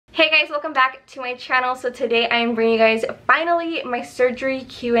welcome back to my channel. So today I am bringing you guys finally my surgery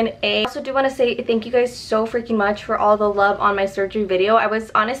Q&A. I also do want to say thank you guys so freaking much for all the love on my surgery video. I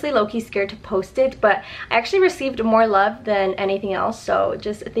was honestly low-key scared to post it, but I actually received more love than anything else, so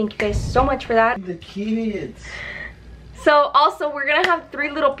just thank you guys so much for that. The kids. So also we're gonna have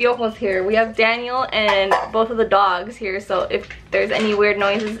 3 little piojos here. We have Daniel and both of the dogs here, so if there's any weird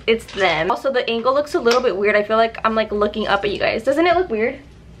noises, it's them. Also the angle looks a little bit weird. I feel like I'm like looking up at you guys. Doesn't it look weird?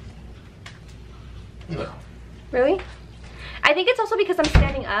 No. Really? I think it's also because I'm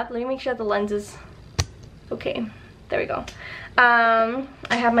standing up. Let me make sure that the lens is okay. There we go. I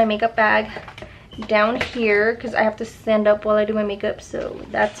have my makeup bag down here because I have to stand up while I do my makeup, so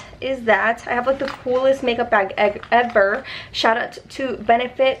that is that. I have like the coolest makeup bag ever. Shout out to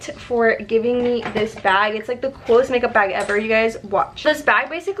Benefit for giving me this bag. It's like the coolest makeup bag ever. You guys watch. This bag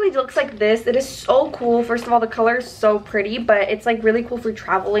basically looks like this. It is so cool. First of all, the color is so pretty, but it's like really cool for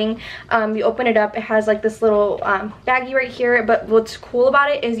traveling. You open it up, it has like this little baggie right here, but what's cool about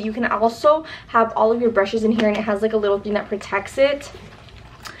it is you can also have all of your brushes in here, and it has like a little thing that protects it.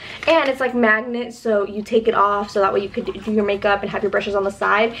 And it's like magnet, so you take it off so that way you could do your makeup and have your brushes on the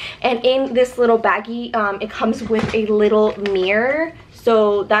side. And in this little baggie, it comes with a little mirror,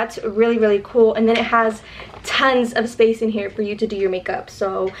 so that's really, really cool. And then it has tons of space in here for you to do your makeup.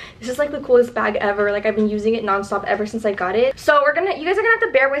 So this is like the coolest bag ever. Like I've been using it non-stop ever since I got it. So you guys are gonna have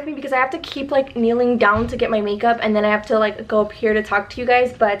to bear with me because I have to keep like kneeling down to get my makeup, and then I have to like go up here to talk to you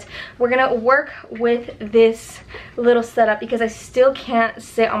guys. But we're gonna work with this little setup because I still can't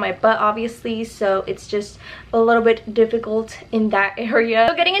sit on my butt obviously, so it's just a little bit difficult in that area.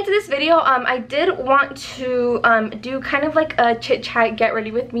 So getting into this video, I did want to do kind of like a chit chat, get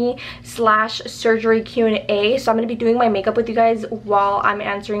ready with me / surgery Q&A. So I'm going to be doing my makeup with you guys while I'm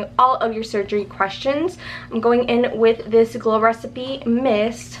answering all of your surgery questions. I'm going in with this Glow Recipe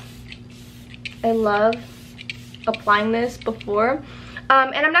Mist. I love applying this before.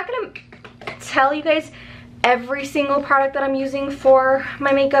 And I'm not going to tell you guys every single product that I'm using for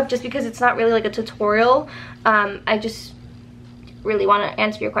my makeup just because it's not really like a tutorial. I just really want to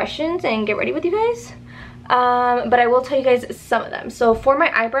answer your questions and get ready with you guys. But I will tell you guys some of them. So for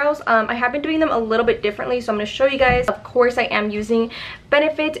my eyebrows, I have been doing them a little bit differently, so I'm going to show you guys. Of course, I am using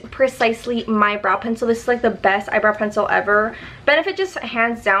Benefit Precisely My Brow Pencil. This is like the best eyebrow pencil ever. Benefit just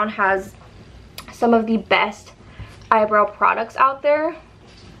hands down has some of the best eyebrow products out there.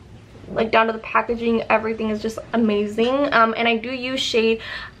 Like down to the packaging, everything is just amazing. And I do use shade,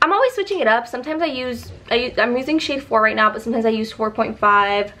 I'm always switching it up. Sometimes I'm using shade 4 right now, but sometimes I use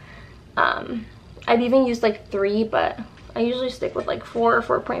 4.5. I've even used like 3, but I usually stick with like 4 or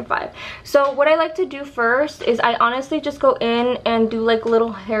 4.5. So what I like to do first is I honestly just go in and do like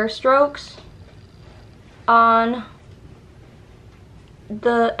little hair strokes on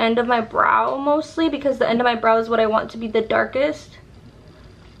the end of my brow mostly, because the end of my brow is what I want to be the darkest.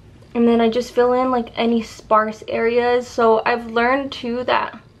 And then I just fill in like any sparse areas. So I've learned too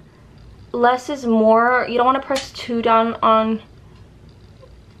that less is more. You don't want to press too down on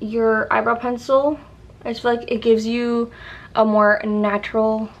your eyebrow pencil. I just feel like it gives you a more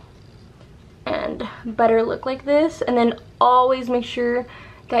natural and better look like this. And then always make sure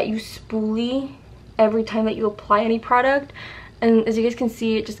that you spoolie every time that you apply any product. And as you guys can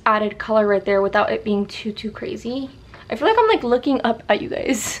see, it just added color right there without it being too crazy. I feel like I'm like looking up at you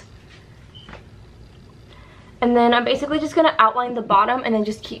guys. And then I'm basically just gonna outline the bottom and then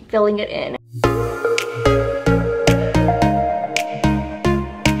just keep filling it in.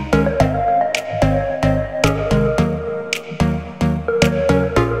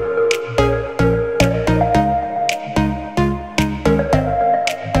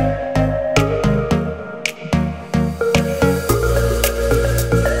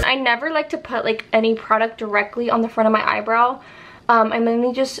 I never like to put like any product directly on the front of my eyebrow. I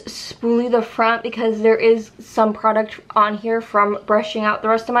mainly just spoolie the front because there is some product on here from brushing out the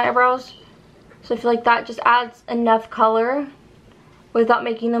rest of my eyebrows. So I feel like that just adds enough color without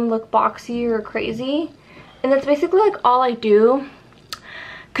making them look boxy or crazy. And that's basically like all I do.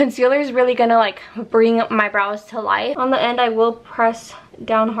 Concealer is really gonna like bring my brows to life. On the end I will press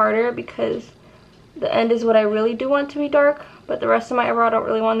down harder because the end is what I really do want to be dark, but the rest of my eyebrow I don't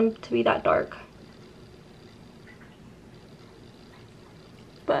really want them to be that dark.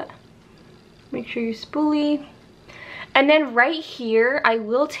 But make sure you spoolie. And then right here I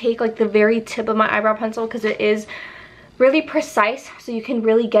will take like the very tip of my eyebrow pencil because it is really precise, so you can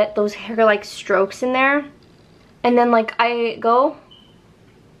really get those hair like strokes in there. And then like I go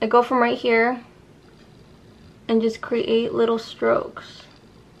from right here and just create little strokes.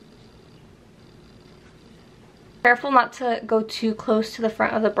 Careful not to go too close to the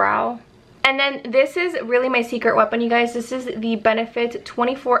front of the brow And then this is really my secret weapon, you guys. This is the Benefit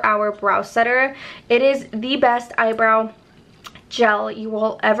 24-Hour Brow Setter. It is the best eyebrow gel you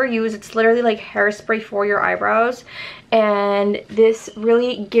will ever use. It's literally like hairspray for your eyebrows, and this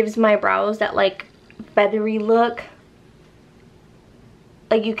really gives my brows that like feathery look.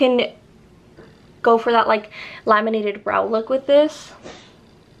 Like you can go for that like laminated brow look with this,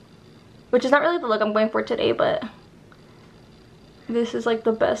 which is not really the look I'm going for today, but this is like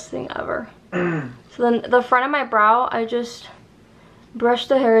the best thing ever. So then the front of my brow, I just brush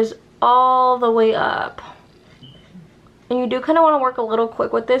the hairs all the way up. And you do kind of want to work a little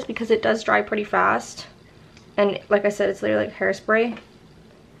quick with this because it does dry pretty fast. And like I said, it's literally like hairspray.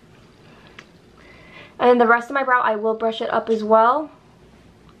 And then the rest of my brow, I will brush it up as well.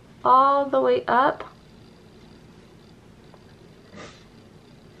 All the way up.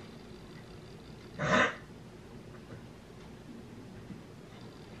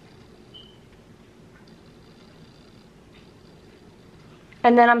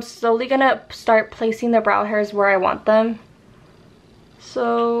 And then I'm slowly gonna start placing the brow hairs where I want them.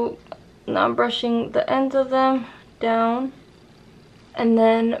 So now I'm brushing the ends of them down and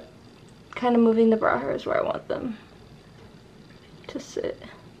then kind of moving the brow hairs where I want them to sit.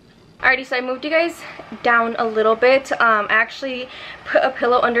 Alrighty, so I moved you guys down a little bit. I actually put a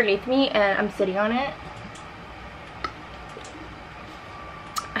pillow underneath me and I'm sitting on it.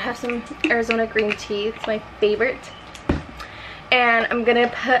 I have some Arizona green tea, it's my favorite. And I'm gonna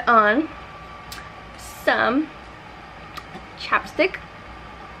put on some chapstick.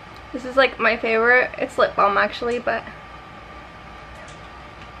 This is like my favorite. It's lip balm actually, but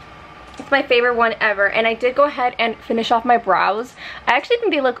it's my favorite one ever. And I did go ahead and finish off my brows. I actually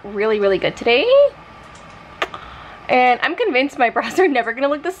think they look really, really good today. And I'm convinced my brows are never gonna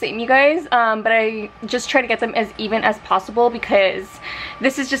look the same, you guys. But I just try to get them as even as possible because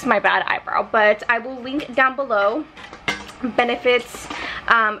this is just my bad eyebrow. But I will link down below Benefits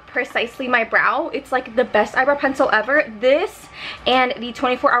Precisely My Brow. It's like the best eyebrow pencil ever. This and the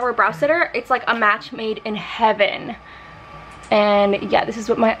 24-Hour Brow Setter, it's like a match made in heaven. And yeah, this is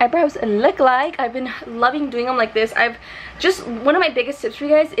what my eyebrows look like. I've been loving doing them like this. One of my biggest tips for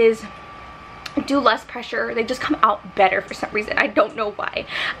you guys is do less pressure. They just come out better for some reason. I don't know why.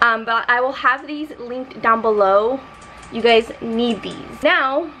 But I will have these linked down below. You guys need these.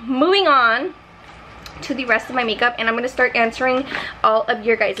 Now, moving on to the rest of my makeup, and I'm going to start answering all of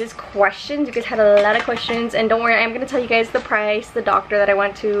your guys' questions. You guys had a lot of questions, and don't worry, I'm going to tell you guys the price, the doctor that I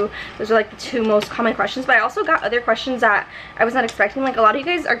went to. Those are like the two most common questions, but I also got other questions that I was not expecting. Like a lot of you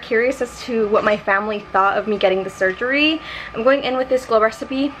guys are curious as to what my family thought of me getting the surgery. I'm going in with this Glow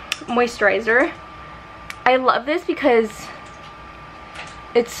Recipe moisturizer. I love this because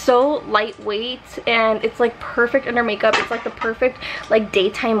it's so lightweight and it's like perfect under makeup. It's like the perfect like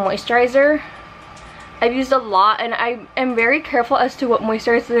daytime moisturizer. I've used a lot, and I am very careful as to what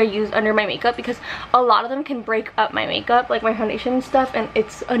moisturizers I use under my makeup because a lot of them can break up my makeup, like my foundation and stuff, and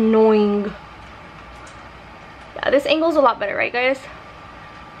it's annoying. Yeah, this angle is a lot better, right guys?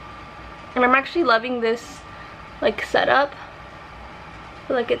 And I'm actually loving this like setup. I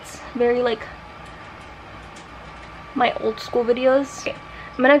feel like it's very like my old school videos. Okay,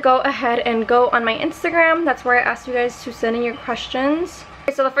 I'm gonna go ahead and go on my Instagram. That's where I asked you guys to send in your questions.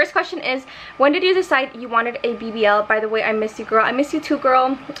 So the first question is, when did you decide you wanted a BBL? By the way, I miss you, girl. I miss you too,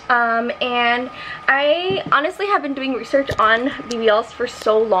 girl. And I honestly have been doing research on BBLs for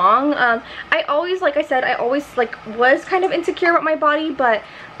so long. I always, like I said, I always like was kind of insecure about my body, but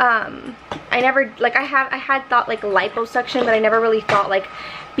I never like I had thought like liposuction, but I never really thought like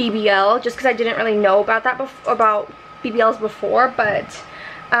BBL, just because I didn't really know about that about BBLs before. But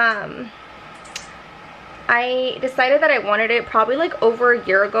I decided that I wanted it probably like over a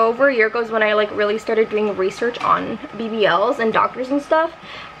year ago. Over a year ago is when I like really started doing research on BBLs and doctors and stuff.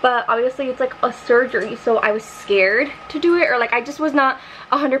 But obviously it's like a surgery, so I was scared to do it, or like I just was not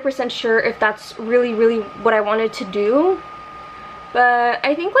 100% sure if that's really what I wanted to do. But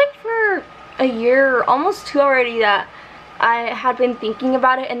I think like for a year, almost two already, that I had been thinking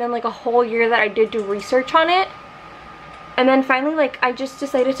about it, and then like a whole year that I did do research on it. And then finally, like, I just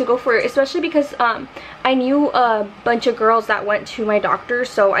decided to go for it, especially because I knew a bunch of girls that went to my doctor,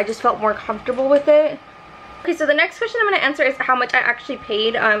 so I just felt more comfortable with it. Okay, so the next question I'm going to answer is how much I actually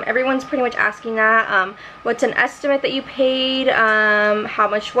paid. Everyone's pretty much asking that. What's an estimate that you paid? How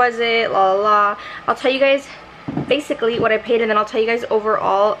much was it? La la la. I'll tell you guys basically what I paid, and then I'll tell you guys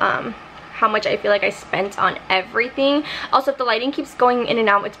overall how much I feel like I spent on everything. Also, if the lighting keeps going in and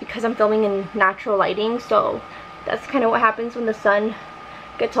out, it's because I'm filming in natural lighting, so that's kind of what happens when the sun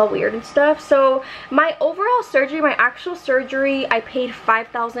gets all weird and stuff. So my overall surgery, my actual surgery, I paid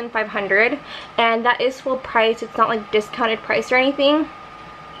 $5,500, and that is full price. It's not like discounted price or anything.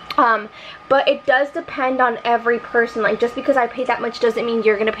 But it does depend on every person. Like, just because I pay that much doesn't mean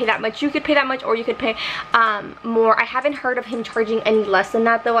you're gonna pay that much. You could pay that much, or you could pay more. I haven't heard of him charging any less than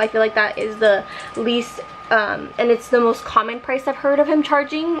that, though. I feel like that is the least, and it's the most common price I've heard of him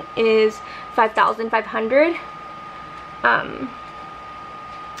charging is $5,500.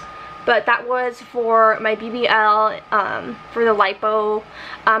 But that was for my BBL, for the lipo.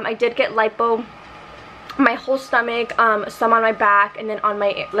 I did get lipo, my whole stomach, some on my back, and then on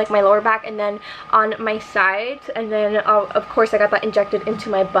my, like, my lower back, and then on my sides, and then of course I got that injected into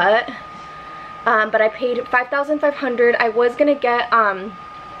my butt. But I paid $5,500. I was gonna get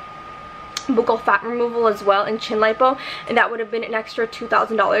buccal fat removal as well and chin lipo, and that would have been an extra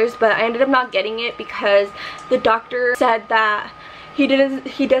 $2,000, but I ended up not getting it because the doctor said that he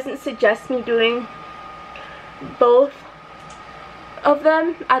doesn't suggest me doing both of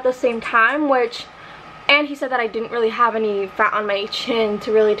them at the same time, and he said that I didn't really have any fat on my chin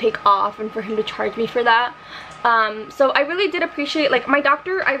to really take off, and for him to charge me for that. So I really did appreciate, like, my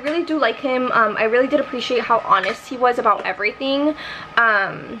doctor, I really do like him. I really did appreciate how honest he was about everything.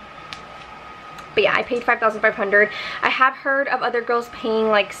 But yeah, I paid $5,500. I have heard of other girls paying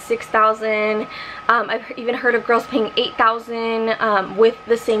like $6,000. I've even heard of girls paying $8,000 with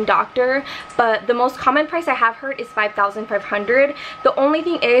the same doctor. But the most common price I have heard is $5,500. The only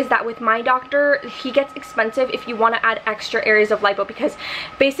thing is that with my doctor, he gets expensive if you want to add extra areas of lipo, because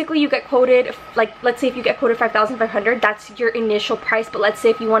basically you get quoted, like, let's say if you get quoted $5,500, that's your initial price. But let's say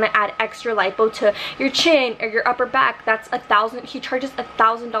if you want to add extra lipo to your chin or your upper back, that's $1,000. He charges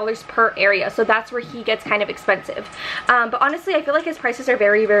 $1,000 per area. So that's where he gets kind of expensive. But honestly, I feel like his prices are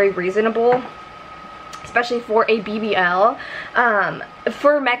very, very reasonable, especially for a BBL.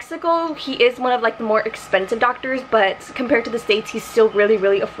 For Mexico, he is one of like the more expensive doctors, but compared to the States, he's still really,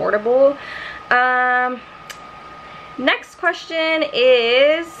 really affordable. Next question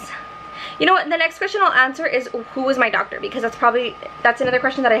is, you know what, the next question I'll answer is who was my doctor, because that's another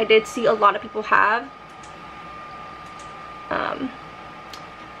question that I did see a lot of people have.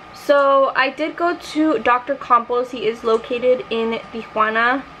 So I did go to Dr. Campos. He is located in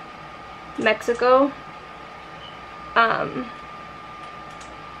Tijuana, Mexico. Yeah,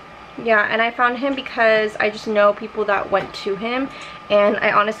 and I found him because I just know people that went to him, and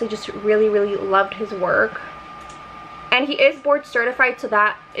I honestly just really, really loved his work. And he is board certified, so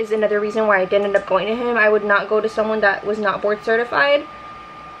that is another reason why I didn't end up going to him. I would not go to someone that was not board certified.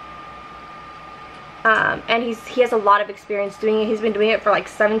 And he has a lot of experience doing it. He's been doing it for like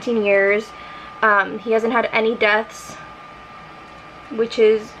 17 years. He hasn't had any deaths, which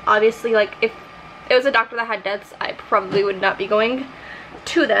is obviously, like, if it was a doctor that had deaths, I probably would not be going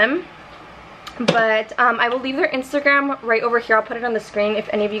to them. But I will leave their Instagram right over here. I'll put it on the screen if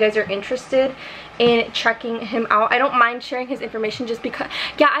any of you guys are interested in checking him out. I don't mind sharing his information, just because,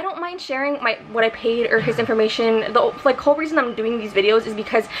 yeah, I don't mind sharing what I paid or his information. The whole reason I'm doing these videos is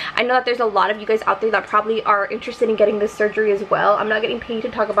because I know that there's a lot of you guys out there that probably are interested in getting this surgery as well. I'm not getting paid to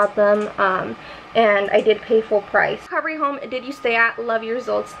talk about them, and I did pay full price. Recovery home did you stay at? Love your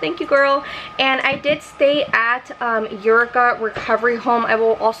results. Thank you, girl. And I did stay at Eureka Recovery Home. I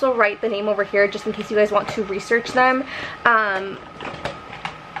will also write the name over here just in case you guys want to research them.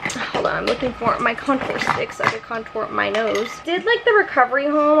 Hold on, I'm looking for my contour sticks so I can contour my nose. Did like the recovery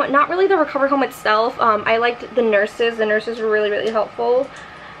home, not really the recovery home itself. I liked the nurses. The nurses were really, really helpful.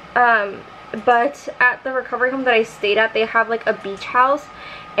 But at the recovery home that I stayed at, they have like a beach house.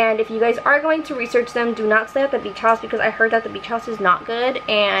 And if you guys are going to research them, do not stay at the beach house, because I heard that the beach house is not good.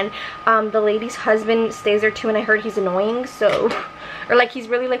 And the lady's husband stays there too, and I heard he's annoying, so, or like he's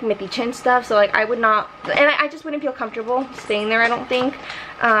really like metiche and stuff, so like I would not, and I just wouldn't feel comfortable staying there, I don't think.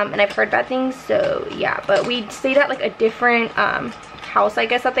 And I've heard bad things, so yeah. But we stayed at like a different house, I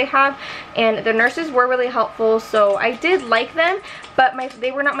guess, that they have, and the nurses were really helpful, so I did like them. But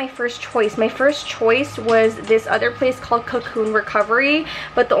they were not my first choice. My first choice was this other place called Cocoon Recovery,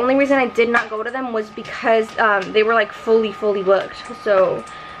 but the only reason I did not go to them was because they were like fully booked. So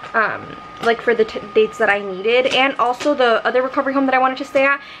like for the dates that I needed. And also the other recovery home that I wanted to stay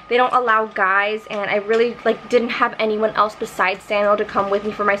at, they don't allow guys, and I really like didn't have anyone else besides Daniel to come with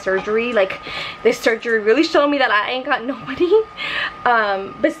me for my surgery. Like, this surgery really showed me that I ain't got nobody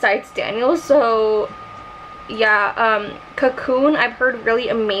besides Daniel. So yeah, Cocoon, I've heard really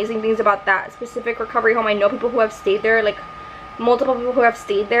amazing things about that specific recovery home. I know people who have stayed there, like multiple people who have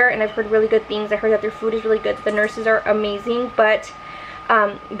stayed there, and I've heard really good things. I heard that their food is really good, the nurses are amazing, but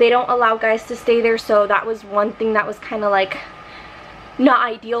they don't allow guys to stay there. So that was one thing that was kind of like not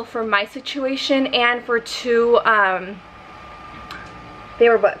ideal for my situation, and for 2, they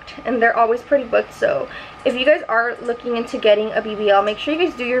were booked, and they're always pretty booked. So if you guys are looking into getting a BBL, make sure you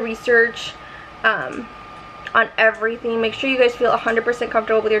guys do your research on everything. Make sure you guys feel 100%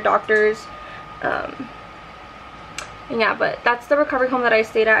 comfortable with your doctors. Yeah, but that's the recovery home that I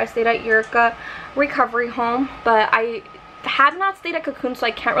stayed at. I stayed at Eureka Recovery Home, but I have not stayed at Cocoon, so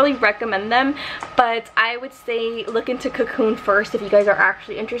I can't really recommend them. But I would say look into Cocoon first if you guys are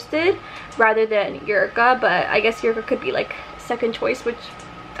actually interested, rather than Eureka. But I guess Eureka could be like second choice, which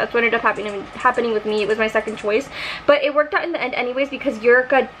that's what ended up happening with me. It was my second choice, but it worked out in the end anyways, because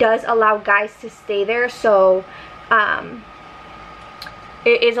Eureka does allow guys to stay there, so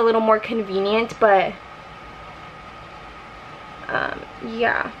it is a little more convenient. But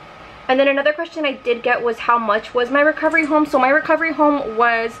yeah. And then another question I did get was how much was my recovery home. So my recovery home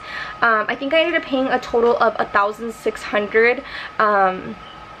was I think I ended up paying a total of $1,600.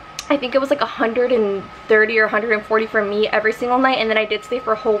 I think it was like 130 or 140 for me every single night, and then I did stay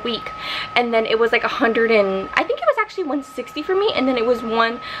for a whole week, and then it was like I think it was actually 160 for me, and then it was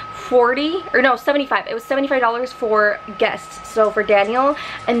 140, or no, 75. It was $75 for guests, so for Daniel,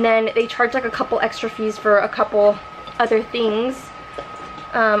 and then they charged like a couple extra fees for a couple other things.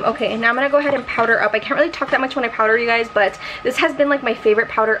 Okay, now I'm gonna go ahead and powder up. I can't really talk that much when I powder, you guys, but this has been like my favorite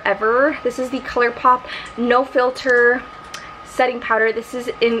powder ever. This is the ColourPop No Filter setting powder. This is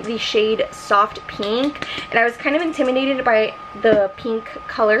in the shade Soft Pink, and I was kind of intimidated by the pink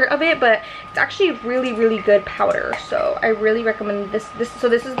color of it, but it's actually really, really good powder, so I really recommend this. So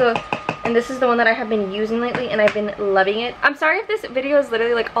this is the one that I have been using lately, and I've been loving it. I'm sorry if this video is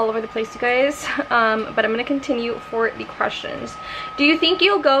literally like all over the place, you guys, but I'm gonna continue for the questions. Do you think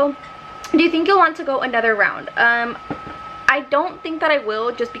you'll want to go another round? I don't think that I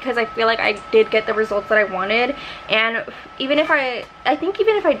will, just because I feel like I did get the results that I wanted, and even if I didn't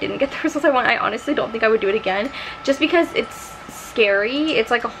get the results I want, I honestly don't think I would do it again, just because it's scary.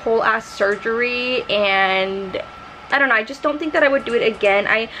 It's like a whole ass surgery, and I don't know, I just don't think that I would do it again.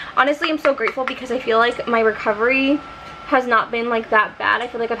 I honestly am so grateful, because I feel like my recovery has not been like that bad. I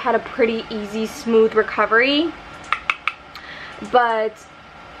feel like I've had a pretty easy, smooth recovery, but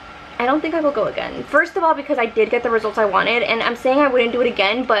I don't think I will go again. First of all, because I did get the results I wanted, and I'm saying I wouldn't do it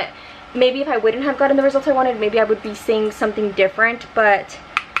again, but maybe if I wouldn't have gotten the results I wanted, maybe I would be saying something different. But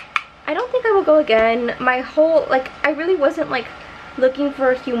I don't think I will go again. My whole, like, I really wasn't like looking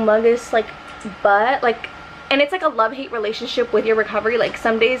for a humongous like butt, like, and it's like a love-hate relationship with your recovery. Like,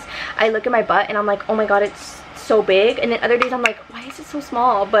 some days I look at my butt and I'm like, oh my god, it's so big, and then other days I'm like, why is it so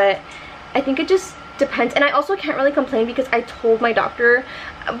small? But I think it just depends. And I also can't really complain, because I told my doctor,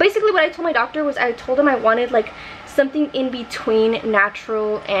 basically what I told my doctor was, I told him I wanted like something in between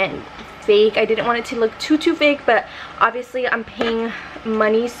natural and fake. I didn't want it to look too fake, but obviously I'm paying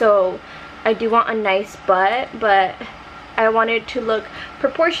money, so I do want a nice butt, but I wanted to look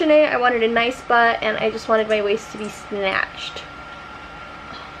proportionate. I wanted a nice butt, and I just wanted my waist to be snatched.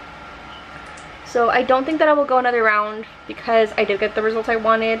 So I don't think that I will go another round, because I did get the results I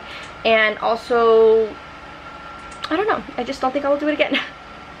wanted, and also, I don't know, I just don't think I will do it again.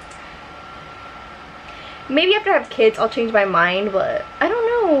 Maybe after I have kids I'll change my mind, but I don't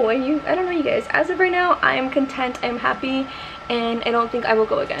know. I don't know, you guys. As of right now, I am content, I'm happy, and I don't think I will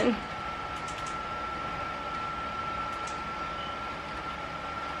go again.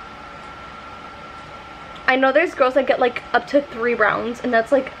 I know there's girls that get like up to 3 rounds, and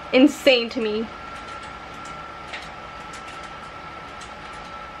that's like insane to me.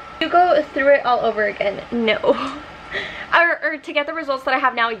 You go through it all over again? No. Or to get the results that I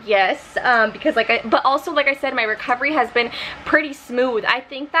have now, yes, because but also like I said, my recovery has been pretty smooth. I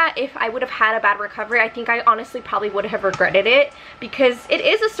think that if I would have had a bad recovery, I think I honestly probably would have regretted it, because it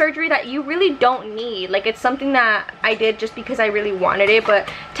is a surgery that you really don't need. Like, it's something that I did just because I really wanted it, but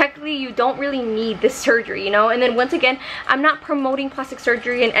technically you don't really need this surgery, you know. And then once again, I'm not promoting plastic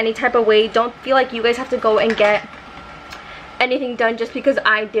surgery in any type of way. Don't feel like you guys have to go and get anything done just because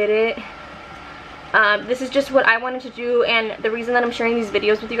I did it. This is just what I wanted to do, and the reason that I'm sharing these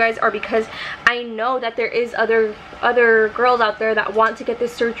videos with you guys are because I know that there is other girls out there that want to get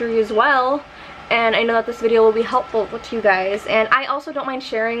this surgery as well, and I know that this video will be helpful to you guys. And I also don't mind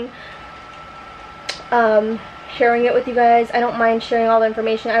sharing it with you guys. I don't mind sharing all the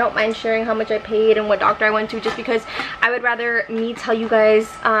information. I don't mind sharing how much I paid and what doctor I went to, just because I would rather me tell you guys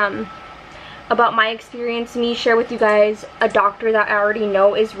about my experience, me share with you guys a doctor that I already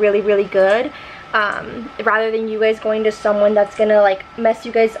know is really, really good, rather than you guys going to someone that's gonna like mess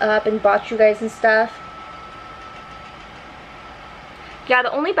you guys up and botch you guys and stuff. Yeah,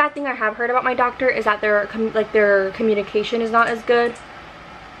 the only bad thing I have heard about my doctor is that their communication is not as good.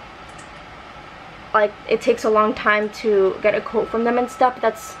 Like, it takes a long time to get a quote from them and stuff.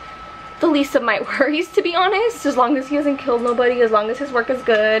 That's the least of my worries, to be honest. As long as he hasn't killed nobody, as long as his work is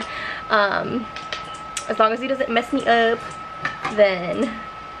good, as long as he doesn't mess me up, then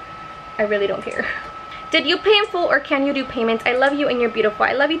I really don't care. Did you pay in full or can you do payments? I love you and you're beautiful.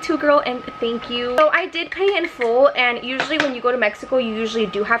 I love you too, girl, and thank you. So I did pay in full, and usually when you go to Mexico, you usually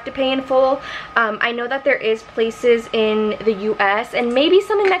do have to pay in full. I know that there is places in the US and maybe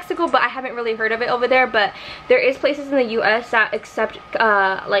some in Mexico, but I haven't really heard of it over there. But there is places in the US that accept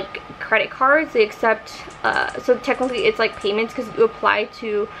like credit cards. They accept, so technically it's like payments, because you apply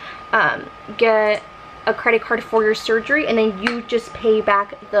to get a credit card for your surgery, and then you just pay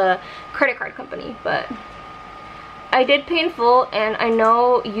back the credit card company. But I did pay in full, and I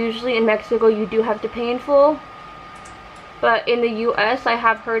know usually in Mexico you do have to pay in full, but in the US I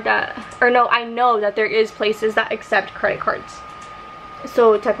have heard that, or no, I know that there is places that accept credit cards,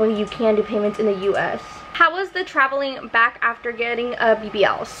 so technically you can do payments in the US. How was the traveling back after getting a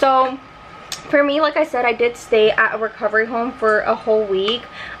BBL? So for me, like I said, I did stay at a recovery home for a whole week,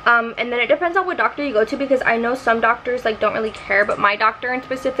 and then it depends on what doctor you go to, because I know some doctors like don't really care, but my doctor in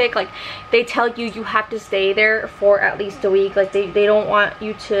specific, like, they tell you have to stay there for at least a week. Like, they don't want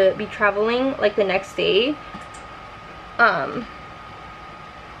you to be traveling like the next day. But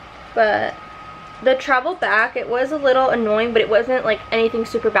the travel back, it was a little annoying, but it wasn't like anything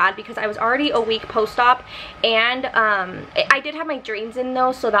super bad, because I was already a week post-op, and I did have my drains in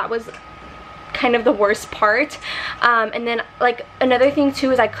though, so that was kind of the worst part. And then like another thing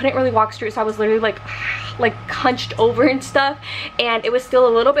too is I couldn't really walk straight, so I was literally like hunched over and stuff, and it was still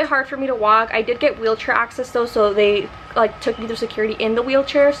a little bit hard for me to walk. I did get wheelchair access though, so they like took me through security in the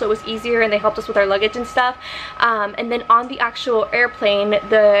wheelchair, so it was easier, and they helped us with our luggage and stuff. And then on the actual airplane,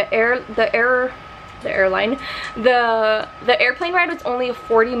 the airplane ride was only a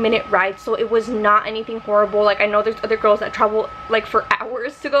 40-minute ride, so it was not anything horrible. Like, I know there's other girls that travel like for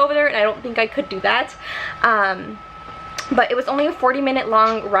hours to go over there, and I don't think I could do that. But it was only a 40-minute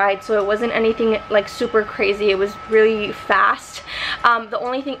long ride, so it wasn't anything like super crazy. It was really fast. The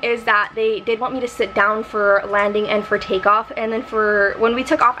only thing is that they did want me to sit down for landing and for takeoff, and then for when we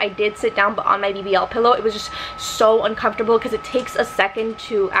took off, I did sit down, but on my BBL pillow. It was just so uncomfortable, because it takes a second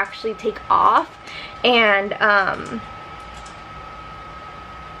to actually take off, and I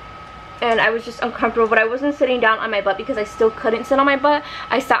was just uncomfortable. But I wasn't sitting down on my butt, because I still couldn't sit on my butt.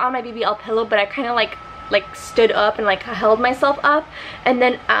 I sat on my BBL pillow, but I kind of like stood up and like held myself up. And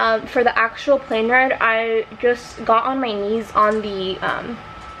then for the actual plane ride, I just got on my knees on the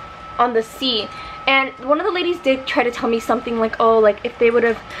seat, and one of the ladies did try to tell me something like, oh, like if they would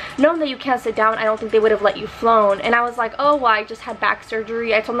have known that you can't sit down, I don't think they would have let you flown. And I was like, oh, well, I just had back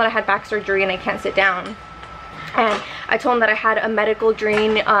surgery. I told them that I had back surgery and I can't sit down, and I told them that I had a medical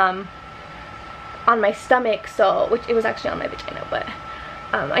drain on my stomach, so, which it was actually on my vagina, but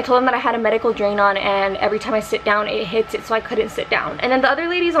I told them that I had a medical drain on, and every time I sit down it hits it, so I couldn't sit down. And then the other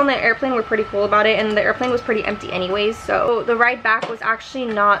ladies on the airplane were pretty cool about it, and the airplane was pretty empty anyways, so the ride back was actually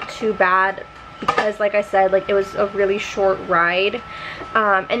not too bad, because like I said, like, it was a really short ride.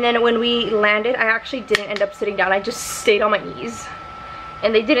 And then when we landed, I actually didn't end up sitting down. I just stayed on my knees,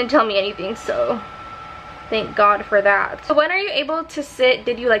 and they didn't tell me anything, so thank God for that. So when are you able to sit?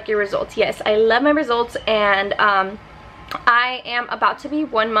 Did you like your results? Yes, I love my results, and I am about to be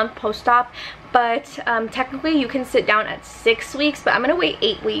 1 month post-op, but technically you can sit down at 6 weeks, but I'm gonna wait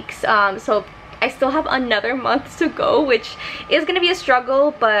 8 weeks. So I still have another month to go, which is gonna be a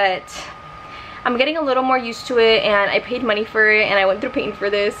struggle, but I'm getting a little more used to it, and I paid money for it, and I went through pain for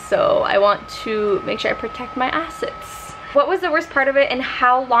this, so I want to make sure I protect my assets. What was the worst part of it, and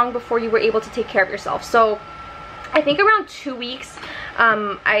how long before you were able to take care of yourself? So I think around 2 weeks,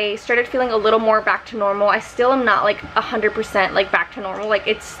 I started feeling a little more back to normal. I still am not like 100% like back to normal. Like,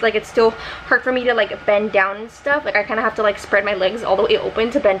 it's still hard for me to like bend down and stuff. Like, I kind of have to like spread my legs all the way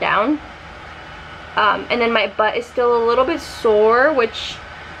open to bend down. And then my butt is still a little bit sore, which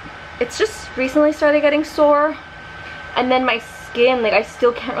it's just recently started getting sore. And then my skin, like, I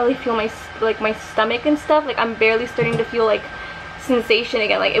still can't really feel my stomach and stuff. Like, I'm barely starting to feel like sensation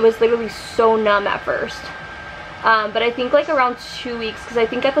again. Like, it was literally so numb at first. But I think like around 2 weeks, because I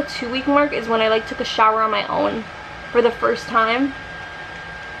think at the 2-week mark is when I like took a shower on my own for the first time.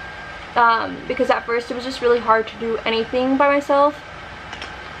 Because at first it was just really hard to do anything by myself,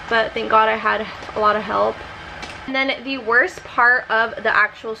 but thank God I had a lot of help. And then the worst part of the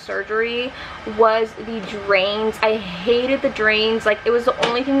actual surgery was the drains. I hated the drains. Like, it was the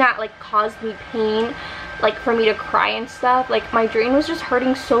only thing that like caused me pain. like for me to cry and stuff. Like my drain was just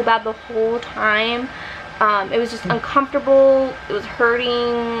hurting so bad the whole time. It was just uncomfortable, it was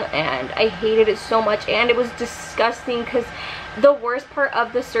hurting, and I hated it so much, and it was disgusting because the worst part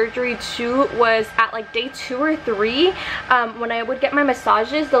of the surgery too was at like day 2 or 3, when I would get my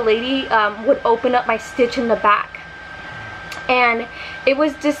massages, the lady would open up my stitch in the back, and it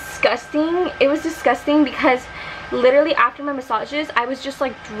was disgusting. It was disgusting because literally after my massages I was just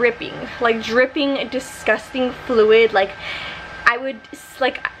like dripping disgusting fluid. Like I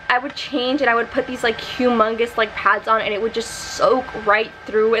would change and I would put these like humongous like pads on, and it would just soak right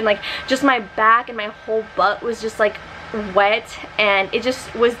through, and like just my back and my whole butt was just like wet, and it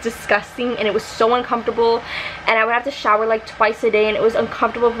just was disgusting, and it was so uncomfortable, and I would have to shower like twice a day, and it was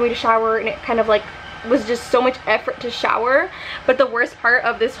uncomfortable for me to shower, and it kind of like was just so much effort to shower. But the worst part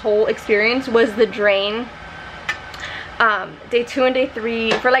of this whole experience was the drain. Day 2 and day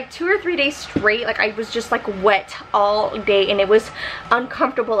 3, for like 2 or 3 days straight, like I was just like wet all day, and it was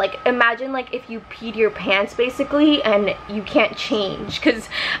uncomfortable. Like imagine like if you peed your pants basically and you can't change, because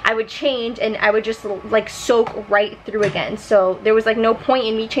I would change and I would just like soak right through again, so there was like no point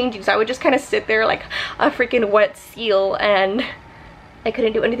in me changing, so I would just kind of sit there like a freaking wet seal, and I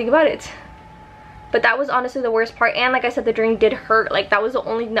couldn't do anything about it. But that was honestly the worst part, and like I said, the drain did hurt. Like that was the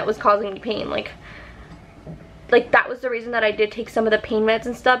only thing that was causing me pain. Like that was the reason that I did take some of the pain meds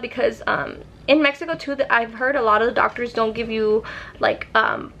and stuff, because in Mexico too, I've heard a lot of the doctors don't give you like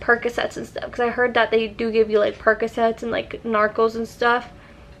Percocets and stuff, because I heard that they do give you like Percocets and like Narcos and stuff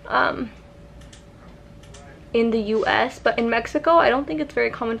in the US, but in Mexico I don't think it's very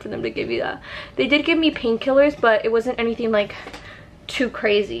common for them to give you that. They did give me painkillers, but it wasn't anything like too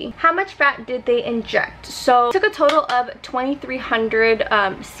crazy. How much fat did they inject? So I took a total of 2,300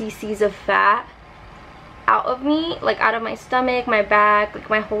 cc's of fat out of me, like out of my stomach, my back, like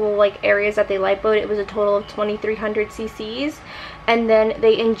my whole like areas that they lipoed. It was a total of 2,300 cc's, and then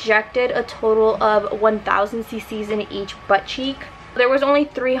they injected a total of 1,000 cc's in each butt cheek. There was only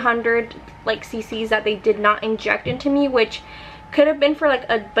 300 like cc's that they did not inject into me, which could have been for like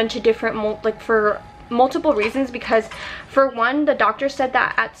a bunch of different for multiple reasons, because for one, the doctor said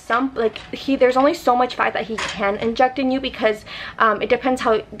that at some there's only so much fat that he can inject in you, because it depends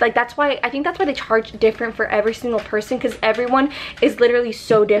how, like that's why I think that's why they charge different for every single person, because everyone is literally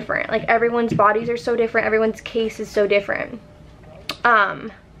so different. Like everyone's bodies are so different, everyone's case is so different.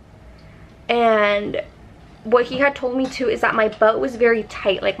 And what he had told me too is that my butt was very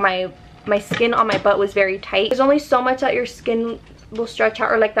tight, like my skin on my butt was very tight. There's only so much that your skin will stretch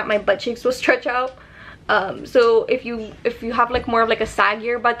out, or like that my butt cheeks will stretch out. So if you have like more of like a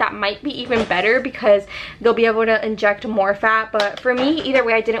saggier butt, that might be even better, because they'll be able to inject more fat. But for me, either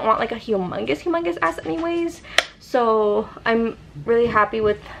way, I didn't want like a humongous ass anyways, so I'm really happy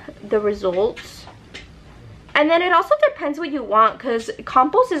with the results. And then it also depends what you want, because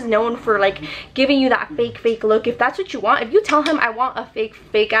Campos is known for like giving you that fake look. If that's what you want, if you tell him I want a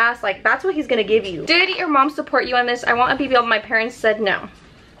fake ass, like that's what he's gonna give you. Did your mom support you on this? I want a BBL. My parents said no.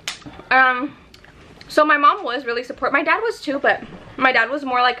 So my mom was really supportive. My dad was too, but my dad was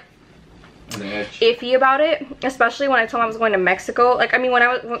more like iffy about it, especially when I told him I was going to Mexico. Like I mean,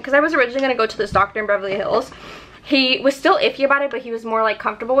 because I was originally gonna go to this doctor in Beverly Hills. He was still iffy about it, but he was more like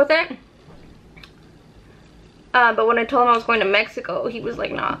comfortable with it. But when I told him I was going to Mexico, he was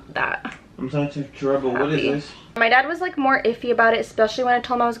like not that. I'm such in trouble. What is this? My dad was like more iffy about it, especially when I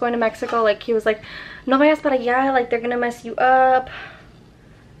told him I was going to Mexico. Like he was like, no vayas para allá, like they're gonna mess you up.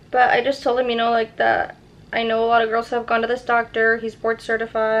 But I just told him, you know, like that I know a lot of girls who have gone to this doctor, he's board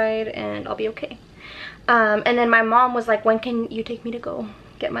certified, and I'll be okay. And then my mom was like, when can you take me to go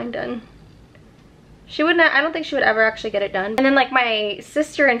get mine done? She wouldn't, I don't think she would ever actually get it done. And then like my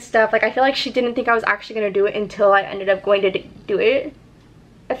sister and stuff, like I feel like she didn't think I was actually gonna do it until I ended up going to do it.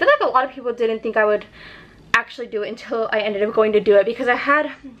 I feel like a lot of people didn't think I would actually do it until I ended up going to do it, because I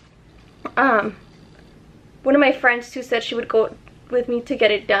had one of my friends who said she would go with me to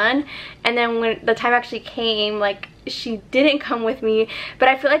get it done, and then when the time actually came, like she didn't come with me. But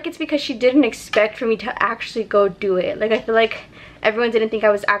I feel like it's because she didn't expect for me to actually go do it. Like I feel like everyone didn't think I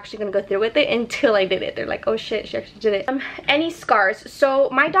was actually gonna go through with it until I did it. They're like, oh shit, she actually did it. Any scars? So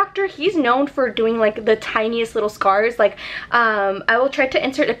my doctor, he's known for doing like the tiniest little scars. Like I will try to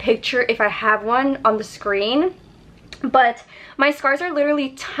insert a picture if I have one on the screen, but my scars are literally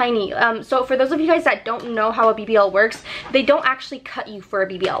tiny. So for those of you guys that don't know how a BBL works, they don't actually cut you for a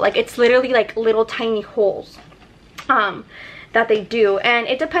BBL. Like it's literally like little tiny holes. that they do, and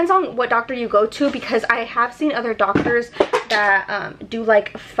it depends on what doctor you go to, because I have seen other doctors that do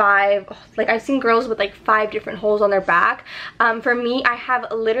like 5, like I've seen girls with like 5 different holes on their back. For me, I have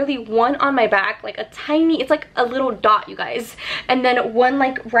literally one on my back, like a tiny, it's like a little dot, you guys, and then one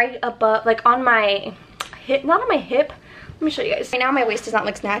like right above, like on my hip, not on my hip. Let me show you guys. Right now my waist does not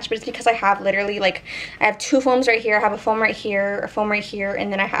look snatched, but it's because I have literally like, I have 2 foams right here, I have a foam right here, a foam right here,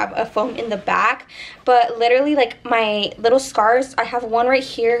 and then I have a foam in the back. But literally like my little scars, I have one right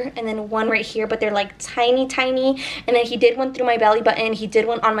here and then one right here, but they're like tiny, tiny. And then he did one through my belly button, he did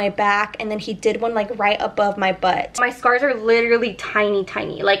one on my back, and then he did one like right above my butt. My scars are literally tiny,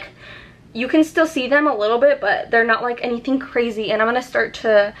 tiny. Like, you can still see them a little bit, but they're not like anything crazy. And I'm gonna start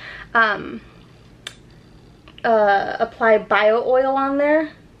to apply bio oil on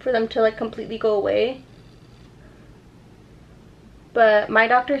there for them to like completely go away. But my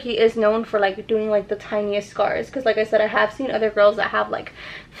doctor, he is known for like doing like the tiniest scars, because like I said, I have seen other girls that have like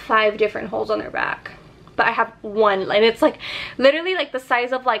 5 different holes on their back, but I have one, and it's like literally like the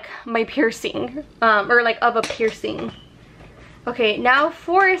size of like my piercing, or like of a piercing. Okay, now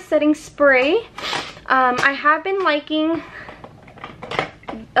for setting spray, I have been liking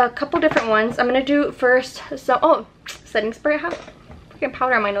a couple different ones. I'm gonna do first setting spray. I have freaking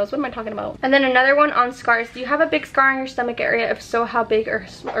powder on my nose. What am I talking about? And then another one on scars. Do you have a big scar on your stomach area? If so, how big or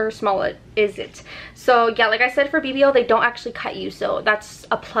small is it? So yeah, like I said, for BBL they don't actually cut you, so that's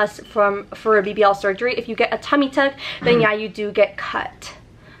a plus for a BBL surgery. If you get a tummy tuck, then yeah, you do get cut.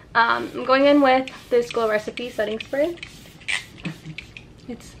 I'm going in with this Glow Recipe setting spray.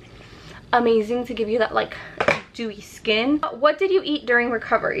 It's amazing to give you that like dewy skin. What did you eat during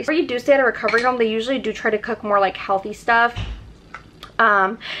recovery? Where you do stay at a recovery home, they usually do try to cook more like healthy stuff.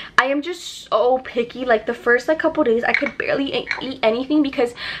 I am just so picky. Like the first like couple days I could barely eat anything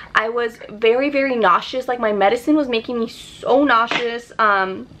because I was very, very nauseous. Like my medicine was making me so nauseous.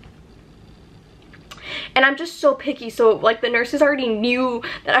 And I'm just so picky, so like the nurses already knew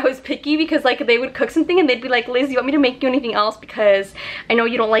that I was picky, because like they would cook something and they'd be like, Liz, you want me to make you anything else, because I know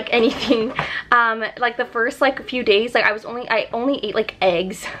you don't like anything. Like the first like few days, like I only ate like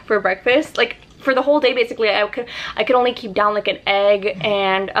eggs for breakfast. Like for the whole day basically, I could only keep down like an egg.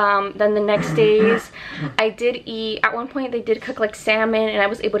 And then the next days I did eat, at one point they did cook like salmon and I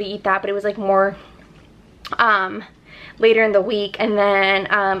was able to eat that, but it was like more later in the week. And then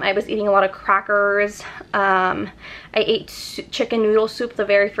I was eating a lot of crackers. I ate chicken noodle soup the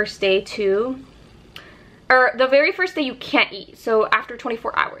very first day too. Or the very first day you can't eat, so after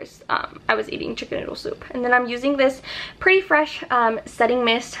 24 hours I was eating chicken noodle soup. And then I'm using this Pretty Fresh setting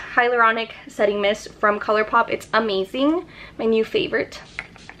mist, hyaluronic setting mist from ColourPop. It's amazing, my new favorite.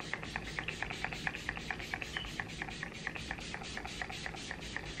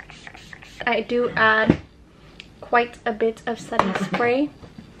 I do add quite a bit of setting spray.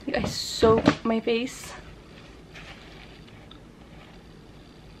 You guys, soak my face.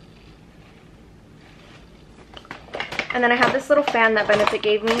 And then I have this little fan that Benefit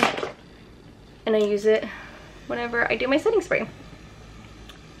gave me, and I use it whenever I do my setting spray.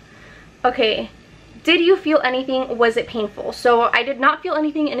 Okay, did you feel anything? Was it painful? So I did not feel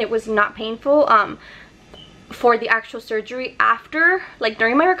anything, and it was not painful for the actual surgery. After, like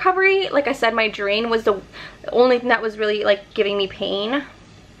during my recovery, like I said, my drain was the only thing that was really like giving me pain.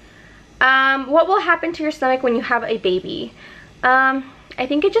 What will happen to your stomach when you have a baby? I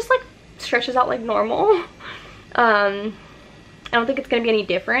think it just like stretches out like normal. I don't think it's gonna be any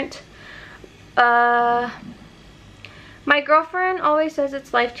different. My girlfriend always says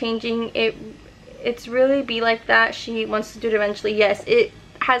it's life-changing. It's really be like that. She wants to do it eventually. Yes, it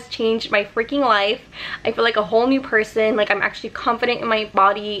has changed my freaking life. I feel like a whole new person. Like I'm actually confident in my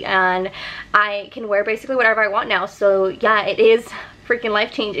body and I can wear basically whatever I want now. So yeah, it is freaking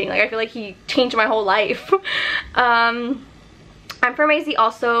life-changing. Like I feel like he changed my whole life. I'm from AZ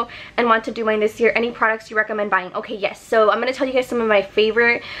also and want to do mine this year. Any products you recommend buying? Okay, yes. So I'm going to tell you guys some of my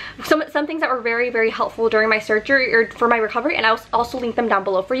favorite, some things that were very, very helpful during my surgery or for my recovery, and I'll also link them down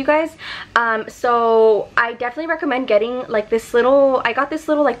below for you guys. So I definitely recommend getting like this little, I got this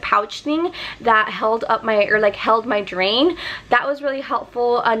little like pouch thing that held up my, or like held my drain. That was really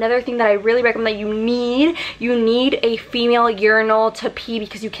helpful. Another thing that I really recommend that you need a female urinal to pee,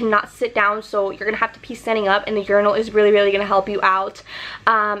 because you cannot sit down, so you're gonna have to pee standing up, and the urinal is really, really gonna help you out.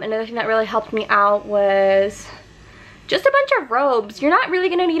 Another thing that really helped me out was just a bunch of robes. You're not really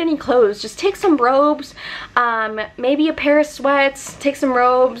gonna need any clothes. Just take some robes, maybe a pair of sweats, take some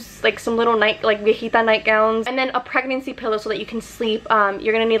robes, like some little night, like viejita nightgowns, and then a pregnancy pillow so that you can sleep.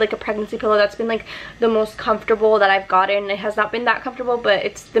 You're gonna need like a pregnancy pillow. That's been like the most comfortable that I've gotten. It has not been that comfortable, but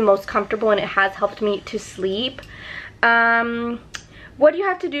it's the most comfortable and it has helped me to sleep. What do you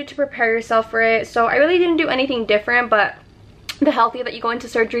have to do to prepare yourself for it? So I really didn't do anything different, but the healthier that you go into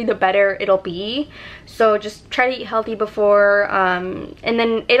surgery, the better it'll be. So just try to eat healthy before, and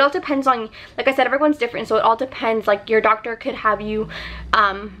then it all depends on, like I said, everyone's different, so it all depends. Like your doctor could have you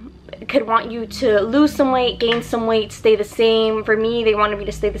could want you to lose some weight, gain some weight, stay the same. For me, they wanted me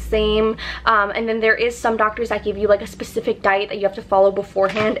to stay the same. And then there is some doctors that give you like a specific diet that you have to follow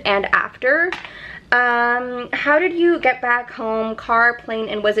beforehand and after. How did you get back home? Car, plane,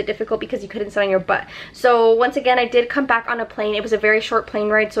 and was it difficult because you couldn't sit on your butt? So once again, I did come back on a plane. It was a very short plane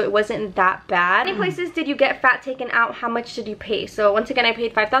ride, so it wasn't that bad. How many places did you get fat taken out? How much did you pay? So once again, I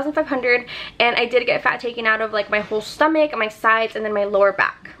paid $5,500, and I did get fat taken out of like my whole stomach, my sides, and then my lower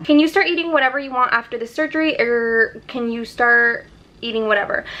back. Can you start eating whatever you want after the surgery, or can you start eating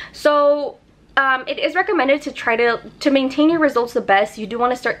whatever? So it is recommended to try to maintain your results the best. You do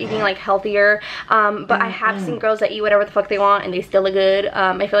want to start eating like healthier, but I have seen girls that eat whatever the fuck they want and they still look good.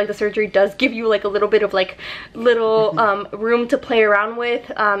 I feel like the surgery does give you like a little bit of like little room to play around with,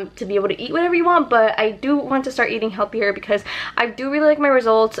 to be able to eat whatever you want. But I do want to start eating healthier because I do really like my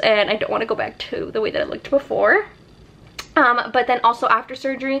results, and I don't want to go back to the way that I looked before. But then also after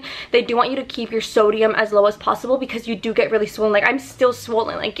surgery, they do want you to keep your sodium as low as possible because you do get really swollen. Like I'm still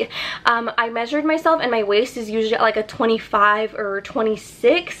swollen. Like I measured myself and my waist is usually at like a 25 or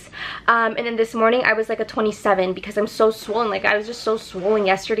 26, and then this morning I was like a 27 because I'm so swollen. Like I was just so swollen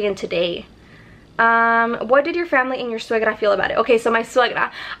yesterday and today. What did your family and your suegra feel about it? Okay, so my suegra,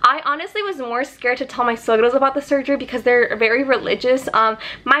 I honestly was more scared to tell my suegros about the surgery because they're very religious.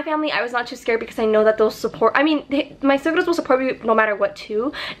 My family, I was not too scared because I know that they'll support, I mean, my suegros will support me no matter what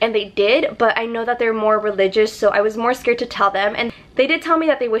too, and they did, but I know that they're more religious, so I was more scared to tell them. And they did tell me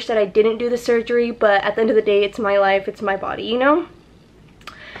that they wish that I didn't do the surgery, but at the end of the day, it's my life, it's my body, you know?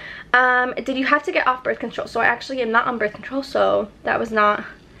 Did you have to get off birth control? So I actually am not on birth control, so that was not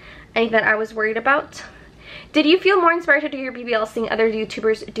anything that I was worried about. Did you feel more inspired to do your BBL seeing other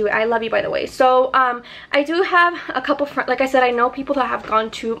YouTubers do it? I love you, by the way. So I do have a couple friends. Like I said, I know people that have gone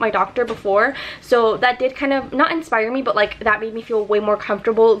to my doctor before, so that did kind of not inspire me, but like that made me feel way more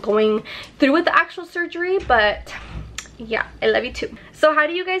comfortable going through with the actual surgery. But yeah, I love you too. So how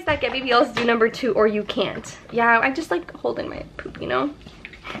do you guys that get BBLs do number 2 or you can't? Yeah, I just like holding my poop, you know?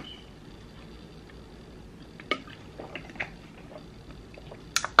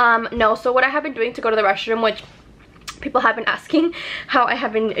 No, so what I have been doing to go to the restroom, which people have been asking how I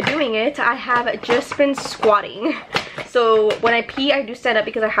have been doing it, I have just been squatting. So when I pee, I do stand up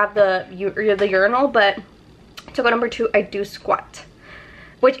because I have the urinal, but to go number 2, I do squat,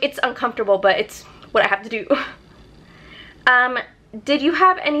 which it's uncomfortable, but it's what I have to do. Did you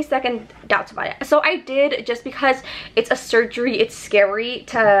have any second doubts about it? So I did, just because it's a surgery, it's scary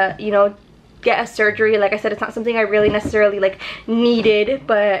to, you know, get a surgery. Like I said, it's not something I really necessarily like needed,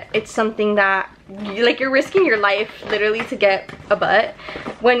 but it's something that like you're risking your life literally to get a butt,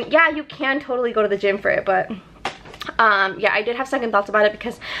 when yeah, you can totally go to the gym for it. But yeah, I did have second thoughts about it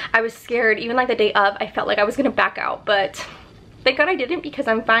because I was scared. Even like the day of, I felt like I was gonna back out, but thank God I didn't, because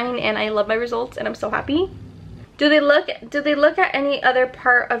I'm fine and I love my results and I'm so happy. Do they look at any other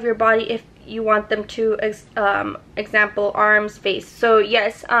part of your body if you want them to? Example, arms, face. So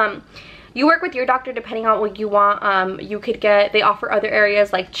yes, you work with your doctor depending on what you want. You could get, they offer other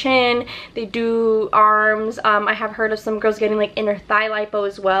areas like chin, they do arms. I have heard of some girls getting like inner thigh lipo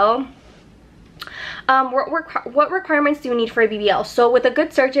as well. What requirements do you need for a BBL? So with a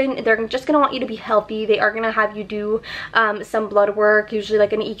good surgeon, they're just going to want you to be healthy. They are going to have you do some blood work, usually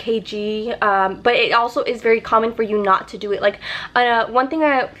like an EKG, but it also is very common for you not to do it. Like one thing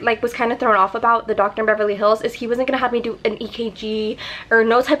I like was kind of thrown off about the doctor in Beverly Hills is he wasn't going to have me do an EKG or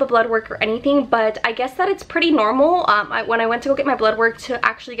no type of blood work or anything, but I guess that it's pretty normal. When I went to go get my blood work to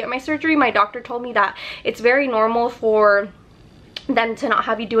actually get my surgery, my doctor told me that it's very normal for them to not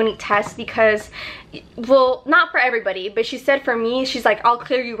have you do any tests, because, well, not for everybody, but she said for me, she's like, I'll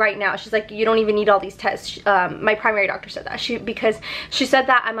clear you right now. She's like, you don't even need all these tests. My primary doctor said that, because she said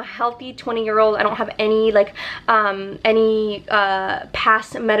that I'm a healthy 20-year-old. I don't have any like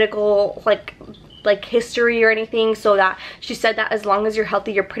past medical like history or anything, so that she said that as long as you're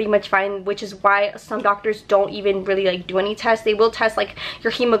healthy, you're pretty much fine, which is why some doctors don't even really like do any tests. They will test like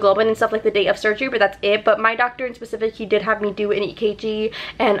your hemoglobin and stuff like the day of surgery, but that's it. But my doctor in specific, he did have me do an EKG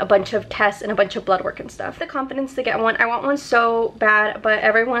and a bunch of tests and a bunch of blood work and stuff. The confidence to get one. I want one so bad, but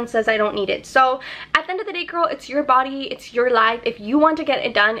everyone says I don't need it. So at the end of the day, girl, it's your body, it's your life. If you want to get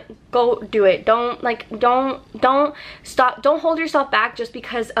it done, go do it. Don't stop, don't hold yourself back just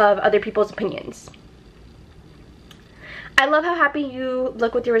because of other people's opinions. I love how happy you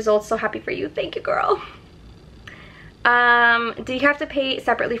look with your results. So happy for you. Thank you, girl. Do you have to pay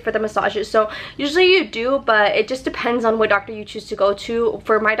separately for the massages? So usually you do, but it just depends on what doctor you choose to go to.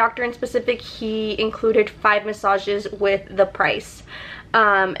 For my doctor in specific, he included 5 massages with the price.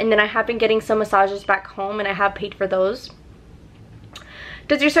 And then I have been getting some massages back home and I have paid for those.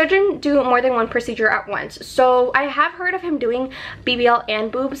 Does your surgeon do more than one procedure at once? So I have heard of him doing BBL and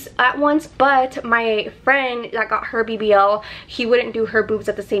boobs at once, but my friend that got her BBL, he wouldn't do her boobs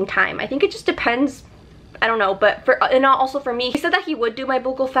at the same time. I think it just depends. I don't know, but and also for me, he said that he would do my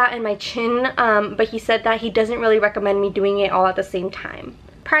buccal fat and my chin, but he said that he doesn't really recommend me doing it all at the same time.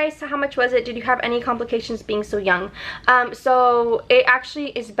 Price, how much was it? Did you have any complications being so young? So it actually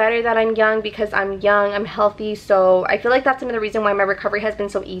is better that I'm young because I'm young, I'm healthy, so I feel like that's another reason why my recovery has been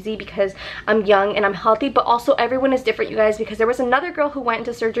so easy, because I'm young and I'm healthy. But also everyone is different, you guys, because there was another girl who went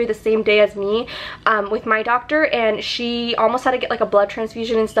into surgery the same day as me with my doctor, and she almost had to get like a blood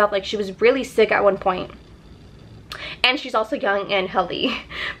transfusion and stuff. Like, she was really sick at one point. And she's also young and healthy.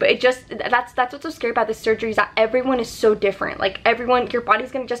 But it just, that's what's so scary about this surgery, is that everyone is so different. Like, everyone, your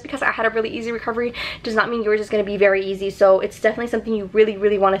body's gonna, just because I had a really easy recovery does not mean yours is gonna be very easy. So it's definitely something you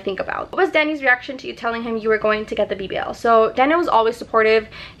really want to think about. What was Danny's reaction to you telling him you were going to get the BBL? So Danny was always supportive.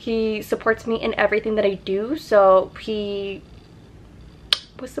 He supports me in everything that I do, so he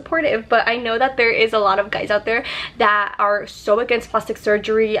was supportive. But I know that there is a lot of guys out there that are so against plastic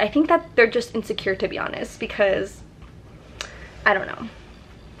surgery. I think that they're just insecure, to be honest, because I don't know.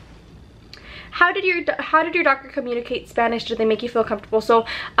 How did your doctor communicate Spanish? Did they make you feel comfortable? So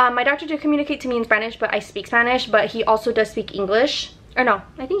my doctor did communicate to me in Spanish, but I speak Spanish, but he also does speak English. Or no,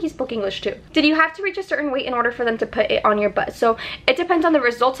 I think he spoke English too. Did you have to reach a certain weight in order for them to put it on your butt? So it depends on the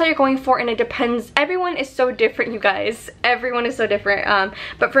results that you're going for, and it depends. Everyone is so different, you guys. Everyone is so different.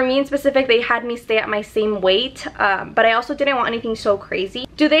 But for me in specific, they had me stay at my same weight, but I also didn't want anything so crazy.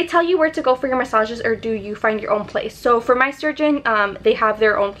 Do they tell you where to go for your massages, or do you find your own place? So for my surgeon, they have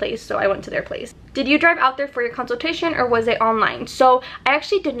their own place, so I went to their place. Did you drive out there for your consultation, or was it online? So I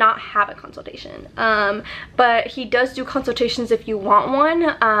actually did not have a consultation, but he does do consultations if you want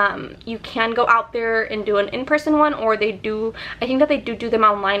one. You can go out there and do an in-person one, or they do, I think that they do them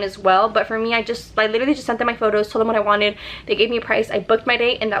online as well. But for me, I literally just sent them my photos, told them what I wanted, they gave me a price, I booked my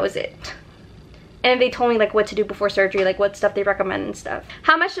date, and that was it. And they told me like what to do before surgery, like what stuff they recommend and stuff.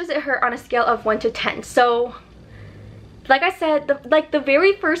 How much does it hurt on a scale of 1 to 10? So like I said, the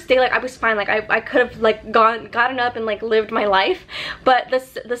very first day, like I was fine. Like I could have like gotten up and like lived my life. But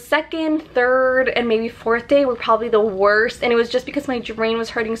the second, third, and maybe fourth day were probably the worst. And it was just because my drain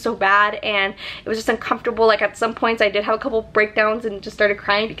was hurting so bad, and it was just uncomfortable. Like at some points I did have a couple breakdowns and just started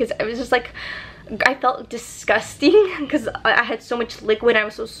crying, because it was just like, I felt disgusting because I had so much liquid, I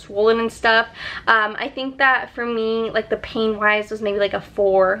was so swollen and stuff. I think that for me, like the pain wise was maybe like a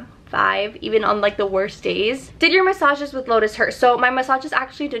 4, 5, even on like the worst days. Did your massages with Lotus hurt? So my massages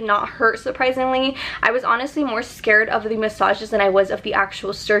actually did not hurt, surprisingly. I was honestly more scared of the massages than I was of the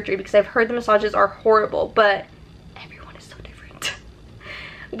actual surgery, because I've heard the massages are horrible, but everyone is so different.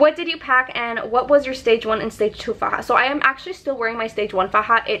 What did you pack, and what was your stage 1 and stage 2 faja? So I am actually still wearing my stage 1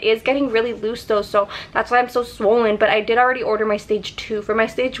 faja. It is getting really loose though, so that's why I'm so swollen, but I did already order my stage 2. For my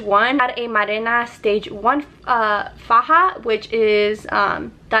stage 1, I had a Marena stage 1 faja, which is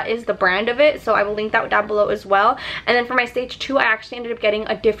that is the brand of it, so I will link that down below as well. And then for my stage 2, I actually ended up getting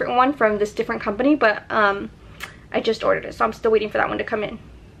a different one from this different company, but I just ordered it, so I'm still waiting for that one to come in.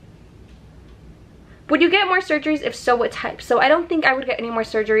 Would you get more surgeries? If so, what type? So I don't think I would get any more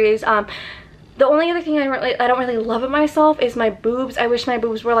surgeries. The only other thing I don't really love about myself is my boobs. I wish my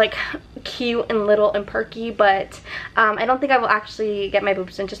boobs were like cute and little and perky, but I don't think I will actually get my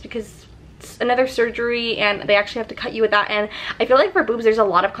boobs done, just because it's another surgery and they actually have to cut you with that, and I feel like for boobs there's a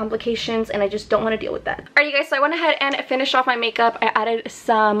lot of complications and I just don't want to deal with that. Alright you guys, so I went ahead and finished off my makeup. I added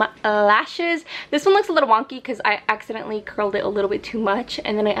some lashes. This one looks a little wonky because I accidentally curled it a little bit too much,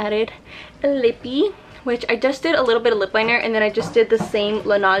 and then I added a lippy, which I just did a little bit of lip liner, and then I just did the same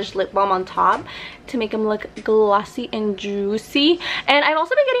Laneige lip balm on top to make them look glossy and juicy. And I've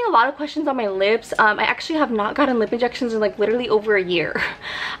also been getting a lot of questions on my lips. I actually have not gotten lip injections in like literally over a year.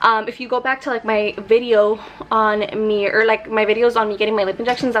 If you go back to like my video on me, or like my videos on me getting my lip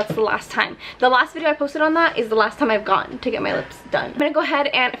injections, that's the last time. The last video I posted on that is the last time I've gone to get my lips done. I'm gonna go ahead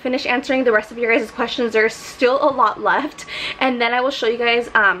and finish answering the rest of your guys' questions. There's still a lot left, and then I will show you guys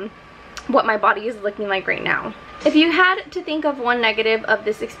what my body is looking like right now. If you had to think of one negative of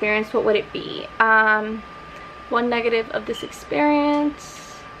this experience, what would it be? One negative of this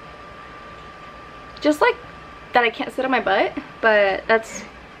experience, just like that I can't sit on my butt, but that's,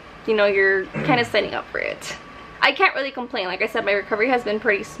 you know, you're kind of setting up for it. I can't really complain. Like I said, my recovery has been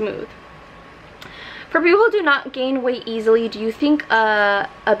pretty smooth. For people who do not gain weight easily, do you think a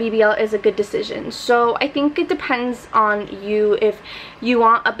BBL is a good decision? So I think it depends on you. If you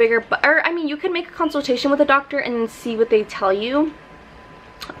want a bigger butt, or I mean, you can make a consultation with a doctor and then see what they tell you.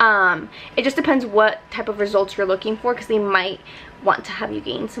 It just depends what type of results you're looking for, because they might want to have you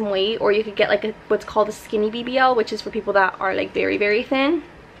gain some weight, or you could get like what's called a skinny BBL, which is for people that are like very, very thin.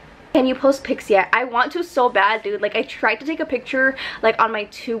 Can you post pics yet? I want to so bad, dude. Like, I tried to take a picture like on my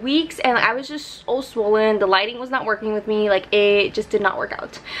 2 weeks and I was just so swollen. The lighting was not working with me. Like, it just did not work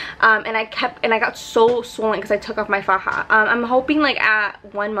out. And I got so swollen because I took off my faja. I'm hoping like at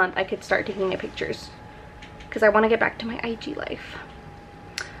 1 month I could start taking my pictures, because I want to get back to my IG life.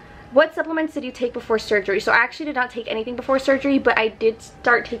 What supplements did you take before surgery? So I actually did not take anything before surgery, but I did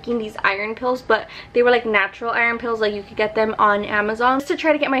start taking these iron pills, but they were like natural iron pills, like you could get them on Amazon, just to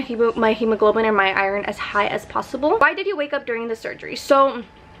try to get my hemoglobin and my iron as high as possible. Why did you wake up during the surgery? So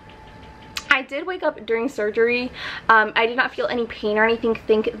I did wake up during surgery. I did not feel any pain or anything,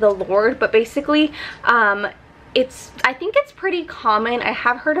 thank the Lord, but basically I think it's pretty common. I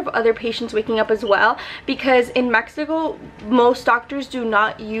have heard of other patients waking up as well, because in Mexico most doctors do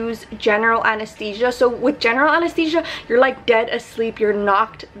not use general anesthesia. So with general anesthesia, you're like dead asleep, you're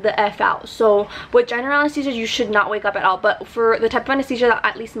knocked the F out. So with general anesthesia, you should not wake up at all. But for the type of anesthesia that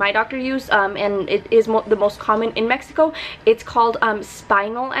at least my doctor used, and it is the most common in Mexico, it's called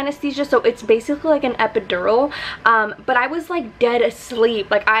spinal anesthesia. So it's basically like an epidural. But I was like dead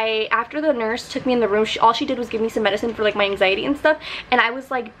asleep. Like, after the nurse took me in the room, all she did was give me some medicine for like my anxiety and stuff, and I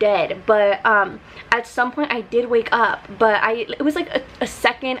was like dead. But at some point I did wake up, but it was like a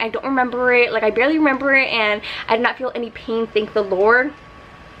second. I don't remember it. Like, I barely remember it, and I did not feel any pain, thank the Lord,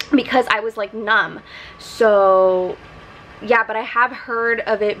 because I was like numb. So yeah, but I have heard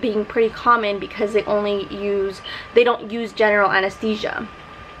of it being pretty common because they don't use general anesthesia.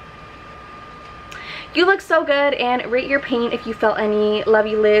 You look so good, and rate your pain if you felt any. Love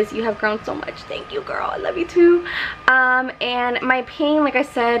you, Liz. You have grown so much. Thank you, girl. I love you too. And my pain, like I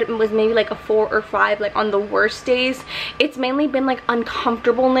said, was maybe like a 4 or 5, like on the worst days. It's mainly been like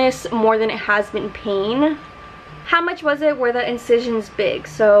uncomfortableness more than it has been pain. How much was it? Were the incisions big?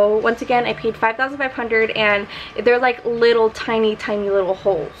 So once again, I paid $5,500, and they're like little tiny little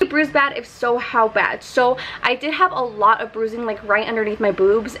holes. Bruised bad? If so, how bad? So I did have a lot of bruising like right underneath my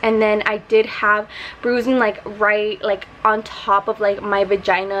boobs, and then I did have bruising like right like on top of like my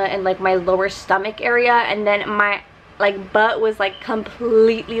vagina and like my lower stomach area, and then my like butt was like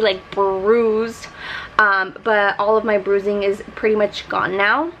completely like bruised. But all of my bruising is pretty much gone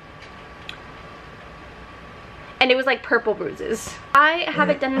now. And it was like purple bruises. I have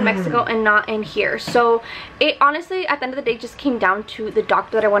it done in Mexico and not in here. So it honestly, at the end of the day, just came down to the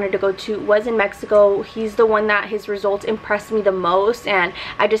doctor that I wanted to go to was in Mexico. He's the one that his results impressed me the most, and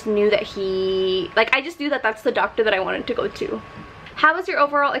I just knew that I just knew that that's the doctor that I wanted to go to. How was your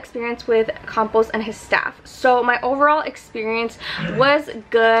overall experience with Campos and his staff? So my overall experience was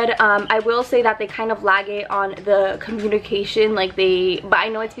good. I will say that they kind of lag it on the communication, but I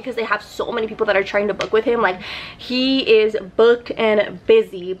know it's because they have so many people that are trying to book with him. Like, he is booked and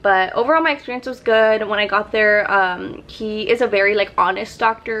busy, but overall my experience was good. When I got there, he is a very like honest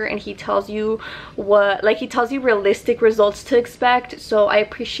doctor, and he tells you realistic results to expect, so I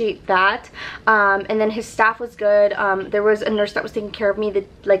appreciate that. And then his staff was good. There was a nurse that was taking care of me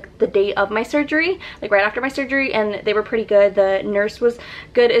the day of my surgery, like right after my surgery, and they were pretty good. The nurse was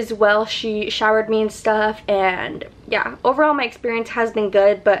good as well. She showered me and stuff, and yeah, overall my experience has been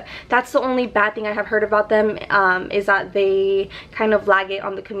good. But that's the only bad thing I have heard about them, is that they kind of lag it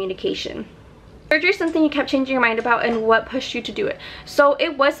on the communication. Surgery is something you kept changing your mind about, and what pushed you to do it? So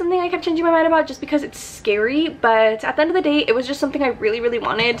it was something I kept changing my mind about just because it's scary, but at the end of the day, it was just something I really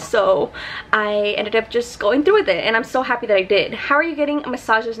wanted, so I ended up just going through with it, and I'm so happy that I did. How are you getting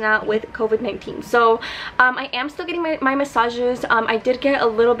massages now with COVID-19? So I am still getting my massages. I did get a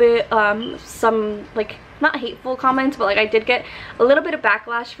little bit some like not hateful comments, but like I did get a little bit of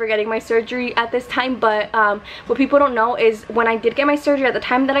backlash for getting my surgery at this time. But what people don't know is when I did get my surgery, at the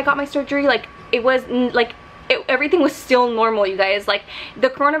time that I got my surgery, like it was like everything was still normal, you guys. Like, the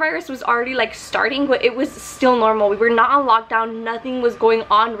coronavirus was already like starting, but it was still normal. We were not on lockdown, nothing was going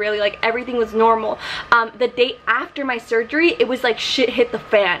on really, like everything was normal. The day after my surgery, it was like shit hit the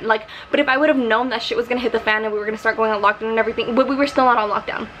fan. Like, but if I would have known that shit was gonna hit the fan and we were gonna start going on lockdown and everything, but we were still not on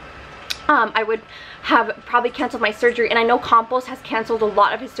lockdown, I would have probably canceled my surgery. And I know Campos has canceled a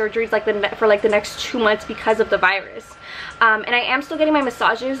lot of his surgeries like for like the next 2 months because of the virus. And I am still getting my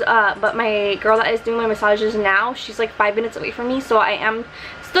massages, but my girl that is doing my massages now, she's like 5 minutes away from me, so I am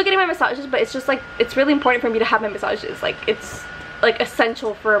still getting my massages. But it's just like, it's really important for me to have my massages. Like, like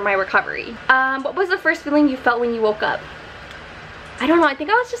essential for my recovery. What was the first feeling you felt when you woke up? I don't know, I think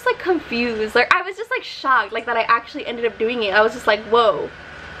I was just like confused. Like I was just like shocked like that I actually ended up doing it. I was just like, whoa,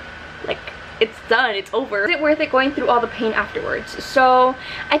 like it's done, it's over. Is it worth it going through all the pain afterwards? So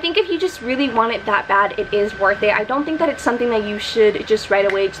I think if you just really want it that bad, it is worth it. I don't think that it's something that you should just right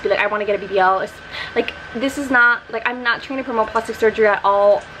away just be like, I want to get a BBL. It's, like, this is not, like, I'm not trying to promote plastic surgery at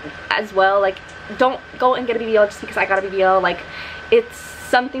all as well. Like, don't go and get a BBL just because I got a BBL. Like, it's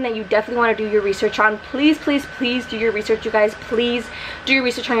something that you definitely want to do your research on. Please, please, please do your research, you guys. Please do your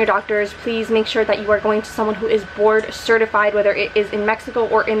research on your doctors. Please make sure that you are going to someone who is board certified, whether it is in Mexico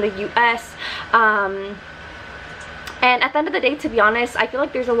or in the US. And at the end of the day, to be honest, I feel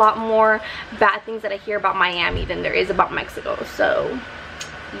like there's a lot more bad things that I hear about Miami than there is about Mexico. So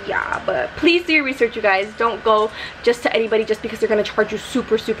yeah, but please do your research, you guys. Don't go just to anybody just because they're going to charge you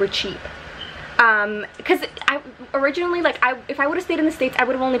super, super cheap. Because I originally, like, if I would have stayed in the States, I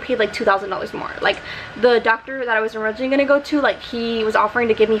would have only paid like $2,000 more. Like, the doctor that I was originally gonna go to, like, he was offering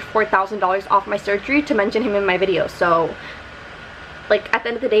to give me $4,000 off my surgery, to mention him in my video. So like, at the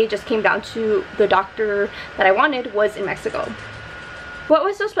end of the day, it just came down to the doctor that I wanted was in Mexico. What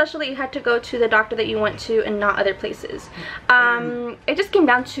was so special that you had to go to the doctor that you went to and not other places? It just came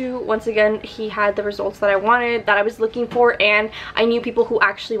down to, once again, he had the results that I wanted, that I was looking for, and I knew people who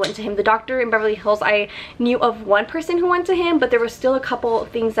actually went to him. The doctor in Beverly Hills, I knew of one person who went to him, but there was still a couple of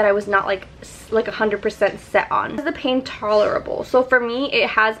things that I was not like 100% set on. Is the pain tolerable? So for me,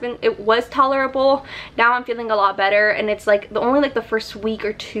 it was tolerable. Now I'm feeling a lot better, and it's like only like the first week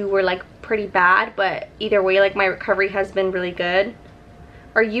or two were like pretty bad, but either way, like, my recovery has been really good.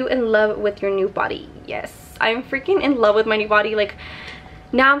 Are you in love with your new body? Yes, I'm freaking in love with my new body. Like,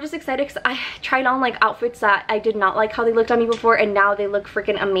 now I'm just excited because I tried on like outfits that I did not like how they looked on me before, and now they look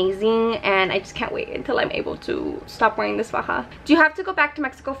freaking amazing, and I just can't wait until I'm able to stop wearing this faja. Do you have to go back to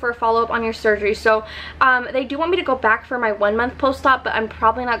Mexico for a follow-up on your surgery? So they do want me to go back for my 1-month post-op, but I'm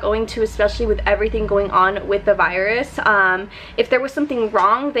probably not going to, especially with everything going on with the virus. If there was something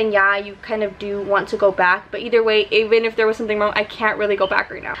wrong, then yeah, you kind of do want to go back, but either way, even if there was something wrong, I can't really go back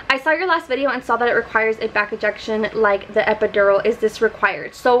right now. I saw your last video and saw that it requires a back injection like the epidural. Is this required?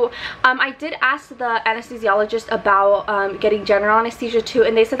 So I did ask the anesthesiologist about getting general anesthesia too,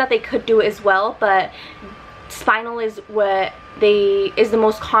 and they said that they could do it as well, but spinal is the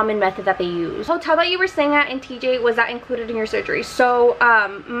most common method that they use. Hotel that you were staying at in TJ, was that included in your surgery? So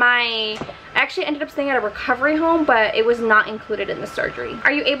I actually ended up staying at a recovery home, but it was not included in the surgery.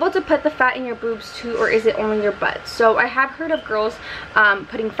 Are you able to put the fat in your boobs too, or is it only your butt? So I have heard of girls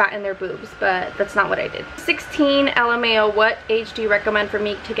putting fat in their boobs, but that's not what I did. 16 LMAO, what age do you recommend for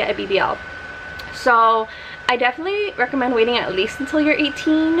me to get a BBL? So I definitely recommend waiting at least until you're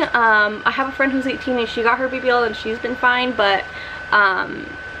 18. I have a friend who's 18 and she got her BBL and she's been fine, but I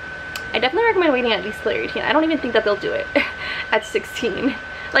definitely recommend waiting at least till you're 18. I don't even think that they'll do it at 16.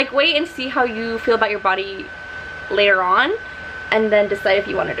 Like, wait and see how you feel about your body later on, and then decide if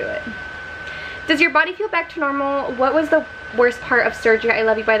you want to do it. Does your body feel back to normal? What was the worst part of surgery? I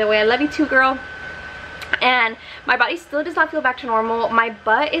love you, by the way. I love you too, girl. And my body still does not feel back to normal. My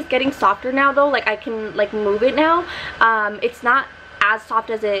butt is getting softer now though. Like, I can like move it now. It's not as soft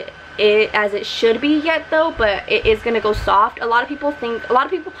as it should be yet though, but it is gonna go soft. A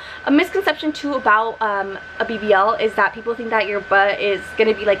misconception too about a BBL is that people think that your butt is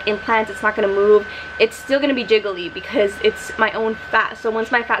gonna be like implants, it's not gonna move. It's still gonna be jiggly because it's my own fat. So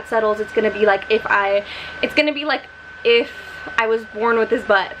once my fat settles, it's gonna be like if I was born with this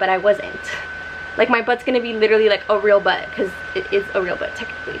butt, but I wasn't. Like, my butt's gonna be literally like a real butt, because it is a real butt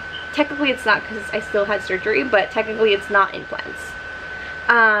technically. Technically it's not, because I still had surgery, but technically it's not implants.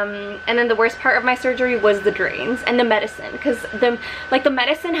 And then the worst part of my surgery was the drains and the medicine, because the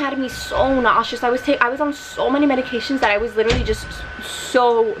medicine had me so nauseous. I was on so many medications that I was literally just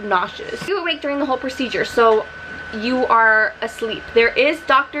so nauseous. You were awake during the whole procedure, so you are asleep. There is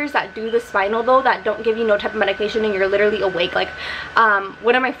doctors that do the spinal though that don't give you no type of medication and you're literally awake. Like,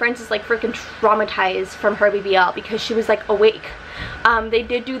 one of my friends is like freaking traumatized from her BBL because she was like awake. They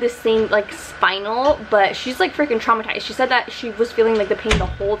did do the same like spinal, but she's like freaking traumatized. She said that she was feeling like the pain the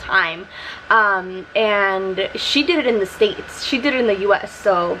whole time, and she did it in the States, she did it in the US.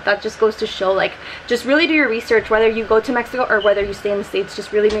 So that just goes to show, like, just really do your research. Whether you go to Mexico or whether you stay in the States,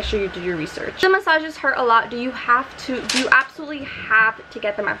 just really make sure you do your research. The massages hurt a lot. Do you absolutely have to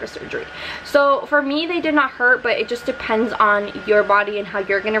get them after surgery? So for me, they did not hurt, but it just depends on your body and how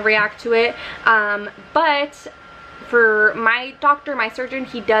you're gonna react to it. But for my doctor, my surgeon,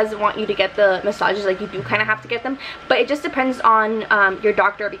 he does want you to get the massages. Like, you do kind of have to get them, but it just depends on your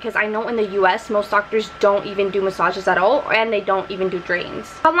doctor, because I know in the US most doctors don't even do massages at all, and they don't even do drains.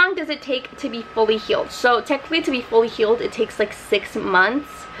 How long does it take to be fully healed? So technically, to be fully healed, it takes like 6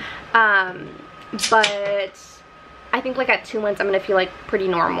 months, but I think like at 2 months I'm gonna feel like pretty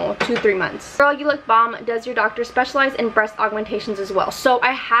normal. 2-3 months. Girl, you look bomb. Does your doctor specialize in breast augmentations as well? So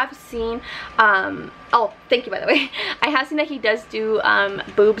I have seen oh, thank you, by the way. I have seen that he does do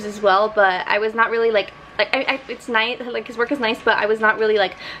boobs as well, but I was not really like it's nice, like his work is nice, but I was not really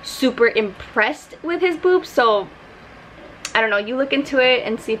like super impressed with his boobs. So I don't know, you look into it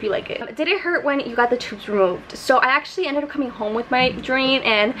and see if you like it. Did it hurt when you got the tubes removed? So I actually ended up coming home with my drain,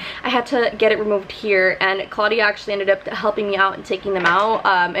 and I had to get it removed here, and Claudia actually ended up helping me out and taking them out,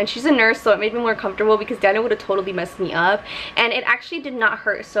 and she's a nurse, so it made me more comfortable, because Daniel would have totally messed me up, and it actually did not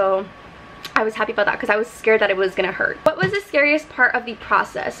hurt, so I was happy about that, because I was scared that it was gonna hurt. What was the scariest part of the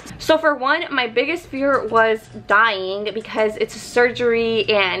process? So for one, my biggest fear was dying, because it's a surgery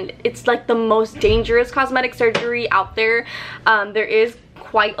and it's like the most dangerous cosmetic surgery out there. There is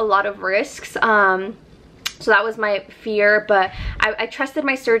quite a lot of risks. So that was my fear, but I trusted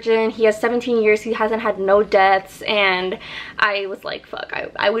my surgeon. He has 17 years, he hasn't had no deaths, and I was like, fuck,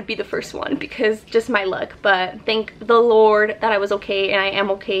 I would be the first one, because just my luck. But thank the Lord that I was okay, and I am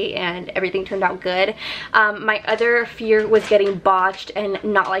okay, and everything turned out good. My other fear was getting botched and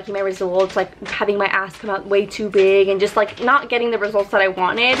not liking my results, like having my ass come out way too big, and just like not getting the results that I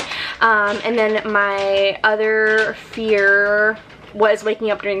wanted. And then my other fear was waking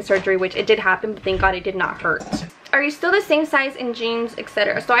up during surgery, which it did happen, but thank God it did not hurt. Are you still the same size in jeans,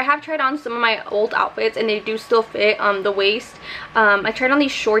 etc.? So I have tried on some of my old outfits, and they do still fit the waist. I tried on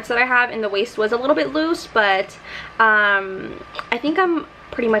these shorts that I have, and the waist was a little bit loose, but I think I'm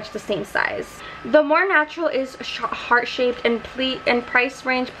pretty much the same size. The more natural is heart-shaped, and price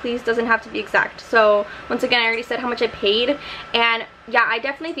range, please, doesn't have to be exact. So once again, I already said how much I paid, and yeah, I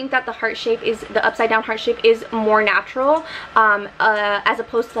definitely think that the heart shape is, the upside down heart shape is more natural, as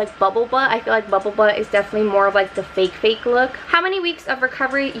opposed to like bubble butt. I feel like bubble butt is definitely more of like the fake look. How many weeks of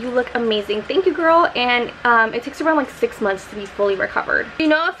recovery? You look amazing. Thank you, girl. And it takes around like 6 months to be fully recovered. Do you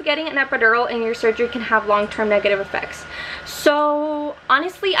know if getting an epidural in your surgery can have long-term negative effects? So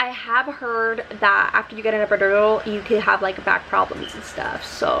honestly, I have heard that after you get an epidural, you could have like back problems and stuff.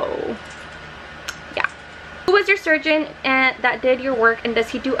 So yeah. Who was your surgeon that did your work, and does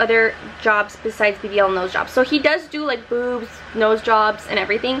he do other jobs besides BBL and nose jobs? So he does do like boobs, nose jobs, and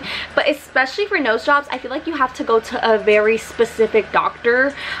everything, but especially for nose jobs, I feel like you have to go to a very specific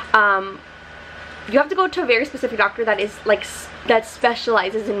doctor. You have to go to a very specific doctor that is like that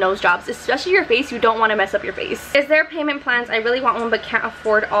specializes in nose jobs, especially your face. You don't want to mess up your face. Is there payment plans? I really want one, but can't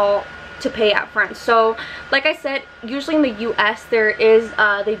afford all to pay up front. So like I said, usually in the US there is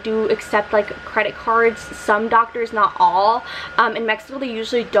they do accept like credit cards. Some doctors, not all. In Mexico they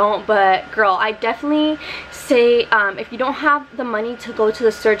usually don't, but girl, I definitely say if you don't have the money to go to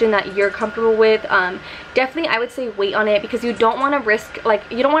the surgeon that you're comfortable with, definitely I would say wait on it, because you don't want to risk, like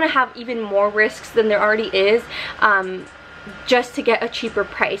you don't want to have even more risks than there already is, just to get a cheaper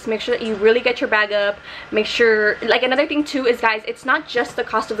price. Make sure that you really get your bag up. Make sure, like another thing too is, guys, it's not just the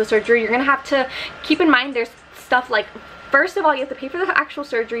cost of the surgery. You're gonna have to keep in mind there's stuff like, first of all, you have to pay for the actual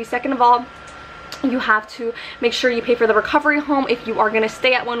surgery. Second of all, you have to make sure you pay for the recovery home if you are going to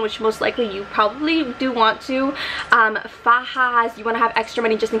stay at one, which most likely you probably do want to. Fajas, you want to have extra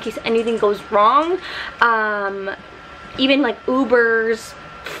money just in case anything goes wrong. Even like Ubers,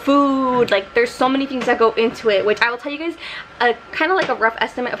 food, like there's so many things that go into it, which I will tell you guys kind of like a rough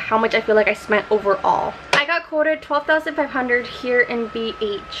estimate of how much I feel like I spent overall. I got quoted $12,500 here in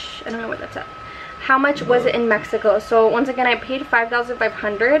BH. I don't know where that's at. How much was it in Mexico? So once again, I paid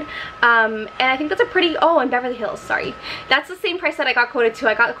 $5,500, and I think that's a pretty, oh, in Beverly Hills, sorry, that's the same price that I got quoted to.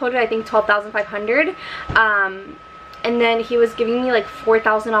 I got quoted, I think, $12,500, and then he was giving me like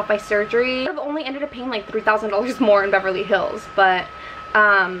 $4,000 off my surgery. I've only ended up paying like $3,000 more in Beverly Hills, but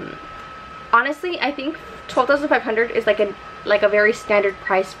honestly, I think $12,500 is like a very standard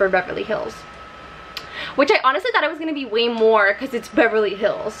price for Beverly Hills, which I honestly thought it was gonna be way more because it's Beverly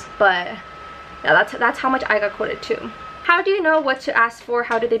Hills, but yeah, that's how much I got quoted to. How do you know what to ask for?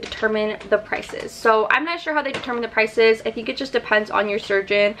 How do they determine the prices? So I'm not sure how they determine the prices. I think it just depends on your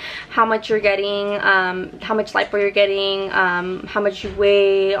surgeon, how much you're getting, how much lipo you're getting, how much you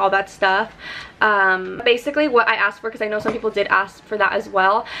weigh, all that stuff. Basically what I asked for, because I know some people did ask for that as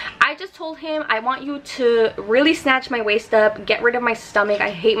well, I just told him I want you to really snatch my waist up, get rid of my stomach. I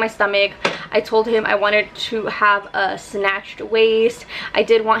hate my stomach. I told him I wanted to have a snatched waist. I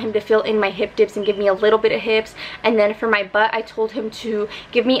did want him to fill in my hip dips and give me a little bit of hips. And then for my butt, I told him to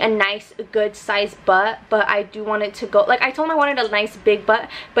give me a nice good size butt, but I do want it to go, like, I told him I wanted a nice big butt,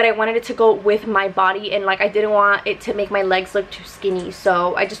 but I wanted it to go with my body, and like I didn't want it to make my legs look too skinny.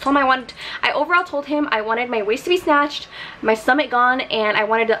 So I just told him I overall told him I wanted my waist to be snatched, my stomach gone, and I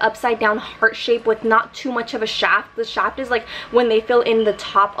wanted an upside down heart shape with not too much of a shaft. The shaft is like when they fill in the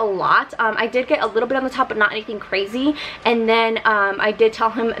top a lot. I did get a little bit on the top, but not anything crazy. And then I did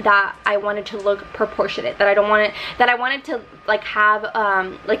tell him that I wanted to look proportionate, that I wanted to like have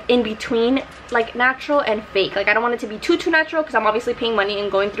like in between, like natural and fake. Like I don't want it to be too natural, because I'm obviously paying money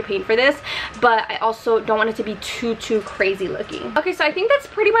and going through pain for this, but I also don't want it to be too crazy looking. Okay, so I think that's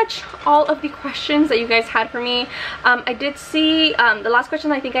pretty much all of the questions that you guys had for me. I did see the last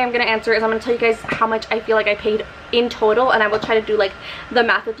question I think I'm gonna answer is I'm gonna tell you guys how much I feel like I paid in total, and I will try to do like the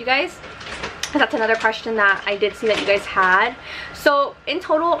math with you guys, because that's another question that I did see that you guys had. So in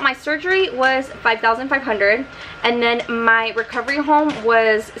total, my surgery was $5,500, and then my recovery home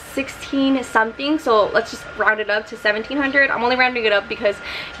was 16 something. So let's just round it up to 1,700. I'm only rounding it up because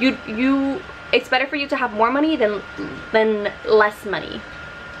it's better for you to have more money than less money,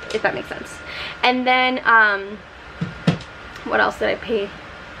 if that makes sense. And then what else did I pay?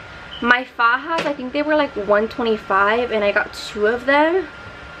 My fajas, I think they were like $125, and I got 2 of them.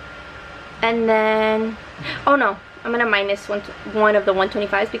 And then, oh no, I'm gonna minus one of the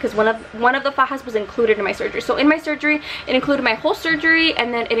 125s, because one of the fajas was included in my surgery. So in my surgery, it included my whole surgery,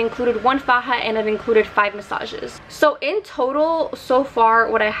 and then it included 1 faja, and it included 5 massages. So in total, so far,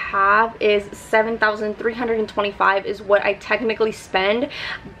 what I have is $7,325 is what I technically spent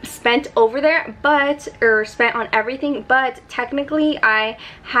over there, or spent on everything. But technically, I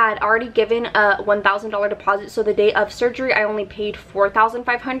had already given a $1,000 deposit. So the day of surgery, I only paid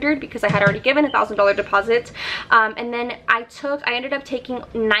 $4,500 because I had already given a $1,000 deposit. And then I ended up taking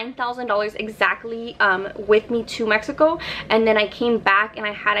 $9,000 exactly with me to Mexico, and then I came back and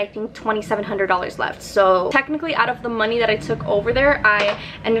I had, I think, $2,700 left. So technically, out of the money that I took over there, I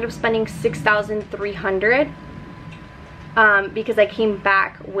ended up spending $6,300 because I came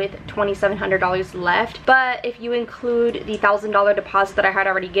back with $2,700 left. But if you include the $1,000 deposit that I had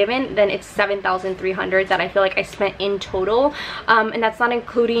already given, then it's $7,300 that I feel like I spent in total. And that's not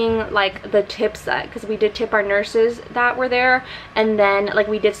including like the tips, because we did tip our nurses that were there, and then like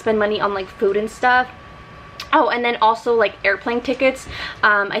we did spend money on like food and stuff. Oh, and then also like airplane tickets.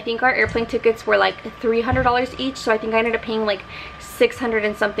 I think our airplane tickets were like $300 each, so I think I ended up paying like $600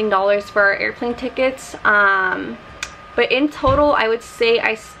 and something for our airplane tickets. But in total, I would say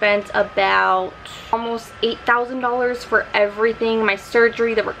I spent about almost $8,000 for everything. My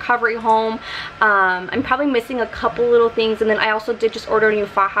surgery, the recovery home. I'm probably missing a couple little things. And then I also did just order a new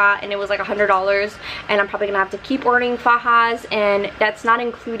faja, and it was like $100. And I'm probably going to have to keep ordering fajas. And that's not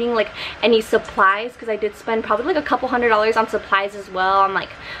including like any supplies, because I did spend probably like a couple $100s on supplies as well. On like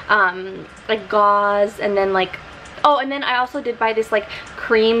gauze, and then like, oh, and then I also did buy this like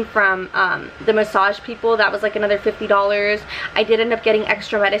cream from the massage people. That was like another $50. I did end up getting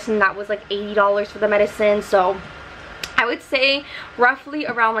extra medicine. That was like $80 for the medicine. So I would say roughly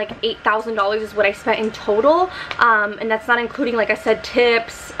around like $8,000 is what I spent in total. And that's not including, like I said,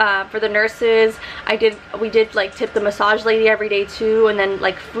 tips for the nurses. We did like tip the massage lady every day too, and then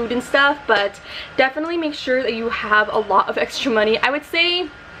like food and stuff. But definitely make sure that you have a lot of extra money. I would say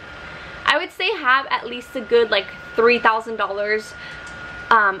have at least a good like $3,000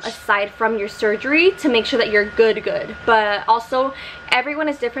 aside from your surgery to make sure that you're good. But also, everyone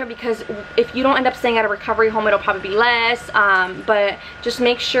is different, because if you don't end up staying at a recovery home, it'll probably be less. But just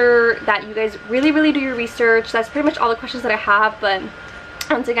make sure that you guys really do your research. That's pretty much all the questions that I have. But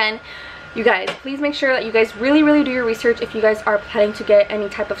once again, you guys, please make sure that you guys really do your research. If you guys are planning to get any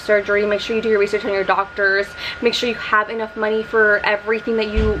type of surgery, make sure you do your research on your doctors. Make sure you have enough money for everything that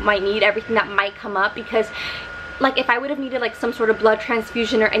you might need, everything that might come up, because like if I would have needed like some sort of blood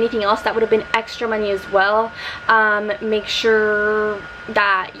transfusion or anything else, that would have been extra money as well. Make sure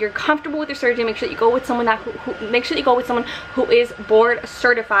that you're comfortable with your surgery, make sure that you go with someone make sure that you go with someone who is board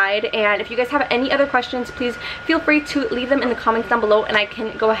certified. And if you guys have any other questions, please feel free to leave them in the comments down below and I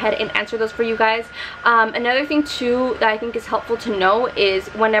can go ahead and answer those for you guys. Another thing too that I think is helpful to know is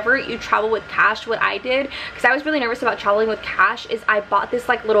whenever you travel with cash, what I did, because I was really nervous about traveling with cash, is I bought this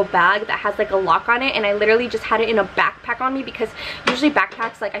like little bag that has like a lock on it, and I literally just had it in a backpack on me, because usually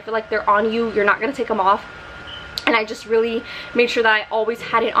backpacks, like I feel like they're on you, you're not gonna take them off. And I just really made sure that I always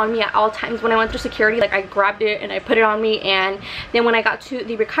had it on me at all times. When I went through security, like I grabbed it and I put it on me, and then when I got to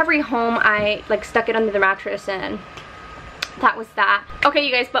the recovery home, I like stuck it under the mattress, and that was that. Okay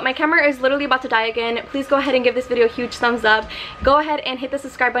you guys, but my camera is literally about to die again. Please go ahead and give this video a huge thumbs up. Go ahead and hit the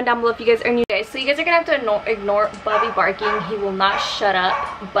subscribe button down below if you guys are new, guys. So you guys are gonna have to ignore Bubby barking. He will not shut up.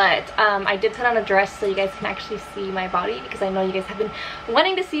 But I did put on a dress so you guys can actually see my body, because I know you guys have been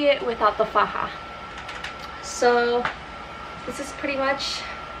wanting to see it without the faja. So this is pretty much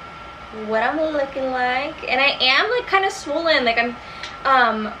what I'm looking like, and I am like kind of swollen. Like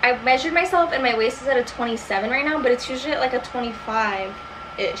I measured myself and my waist is at a 27 right now, but it's usually at like a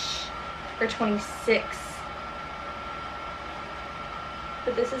 25-ish or 26.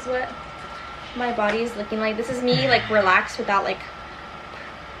 But this is what my body is looking like. This is me like relaxed without like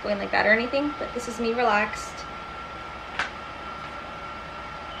going like that or anything, but this is me relaxed.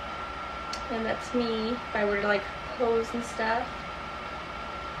 And that's me if I were to like pose and stuff.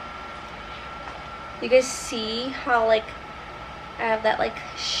 You guys see how like I have that like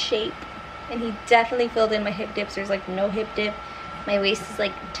shape, and he definitely filled in my hip dips. There's like no hip dip. My waist is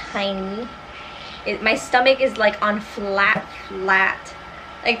like tiny. My stomach is like on flat.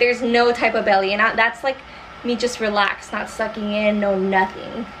 Like there's no type of belly, and that's like me just relaxed, not sucking in, no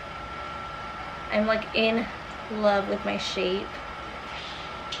nothing. I'm like in love with my shape.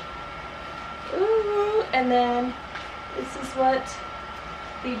 Ooh, and then this is what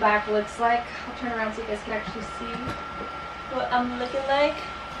the back looks like. I'll turn around so you guys can actually see what I'm looking like.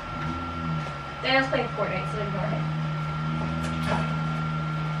 Daniel's playing Fortnite, so ignore him.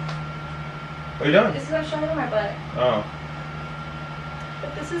 What are you doing? This is what I'm showing you my butt. Oh.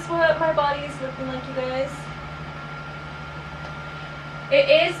 But this is what my body is looking like, you guys. It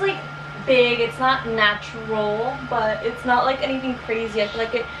is like big, it's not natural, but it's not like anything crazy. I feel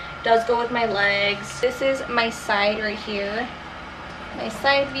like it does go with my legs. This is my side right here, my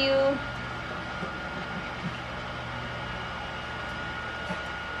side view.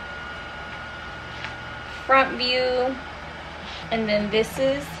 Front view, and then this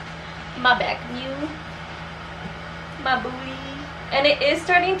is my back view, my booty. And it is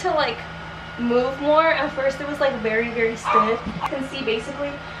starting to like move more. At first it was like very stiff. You can see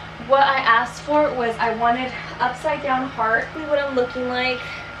basically what I asked for was I wanted upside down heart. What I'm looking like.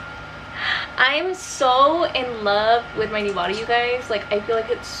 I'm so in love with my new body, you guys. Like I feel like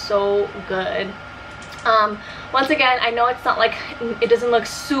it's so good. Once again, I know it's not like, it doesn't look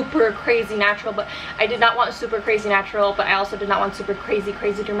super crazy natural, but I did not want super crazy natural, but I also did not want super crazy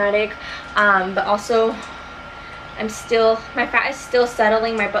dramatic. But also I'm still, my fat is still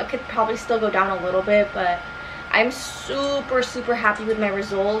settling. My butt could probably still go down a little bit, but I'm super happy with my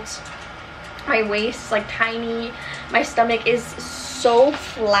results. My waist is like tiny. My stomach is so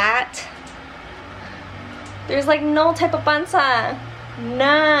flat. There's like no type of panza,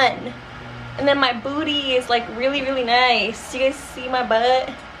 none. And then my booty is like really nice. You guys see my butt?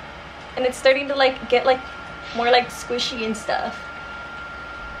 And it's starting to like get like more like squishy and stuff.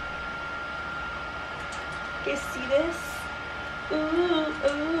 You guys see this?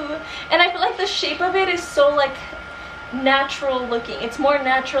 Ooh. And I feel like the shape of it is so like natural looking. It's more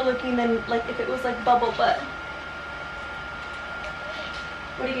natural looking than like if it was like bubble butt.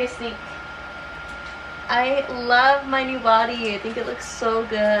 What do you guys think? I love my new body. I think it looks so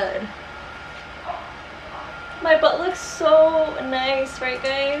good. My butt looks so nice, right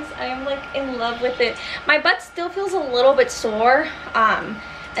guys? I am like in love with it. My butt still feels a little bit sore. And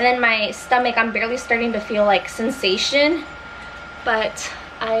then my stomach, I'm barely starting to feel like sensation. But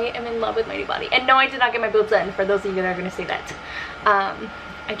I am in love with my new body. And no, I did not get my boobs done, for those of you that are going to say that.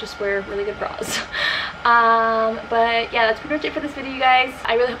 I just wear really good bras. But yeah, that's pretty much it for this video, you guys.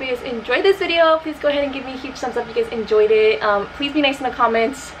 I really hope you guys enjoyed this video. Please go ahead and give me a huge thumbs up if you guys enjoyed it. Please be nice in the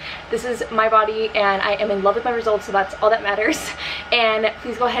comments. This is my body and I am in love with my results, so that's all that matters. And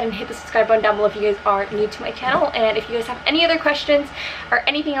please go ahead and hit the subscribe button down below if you guys are new to my channel. And if you guys have any other questions or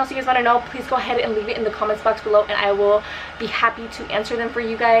anything else you guys want to know, please go ahead and leave it in the comments box below and I will be happy to answer them for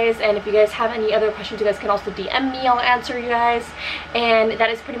you guys. And if you guys have any other questions, you guys can also DM me. I'll answer you guys. And that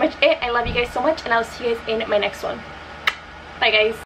is pretty much it. I love you guys so much and I'll see you guys in my next one. Bye guys.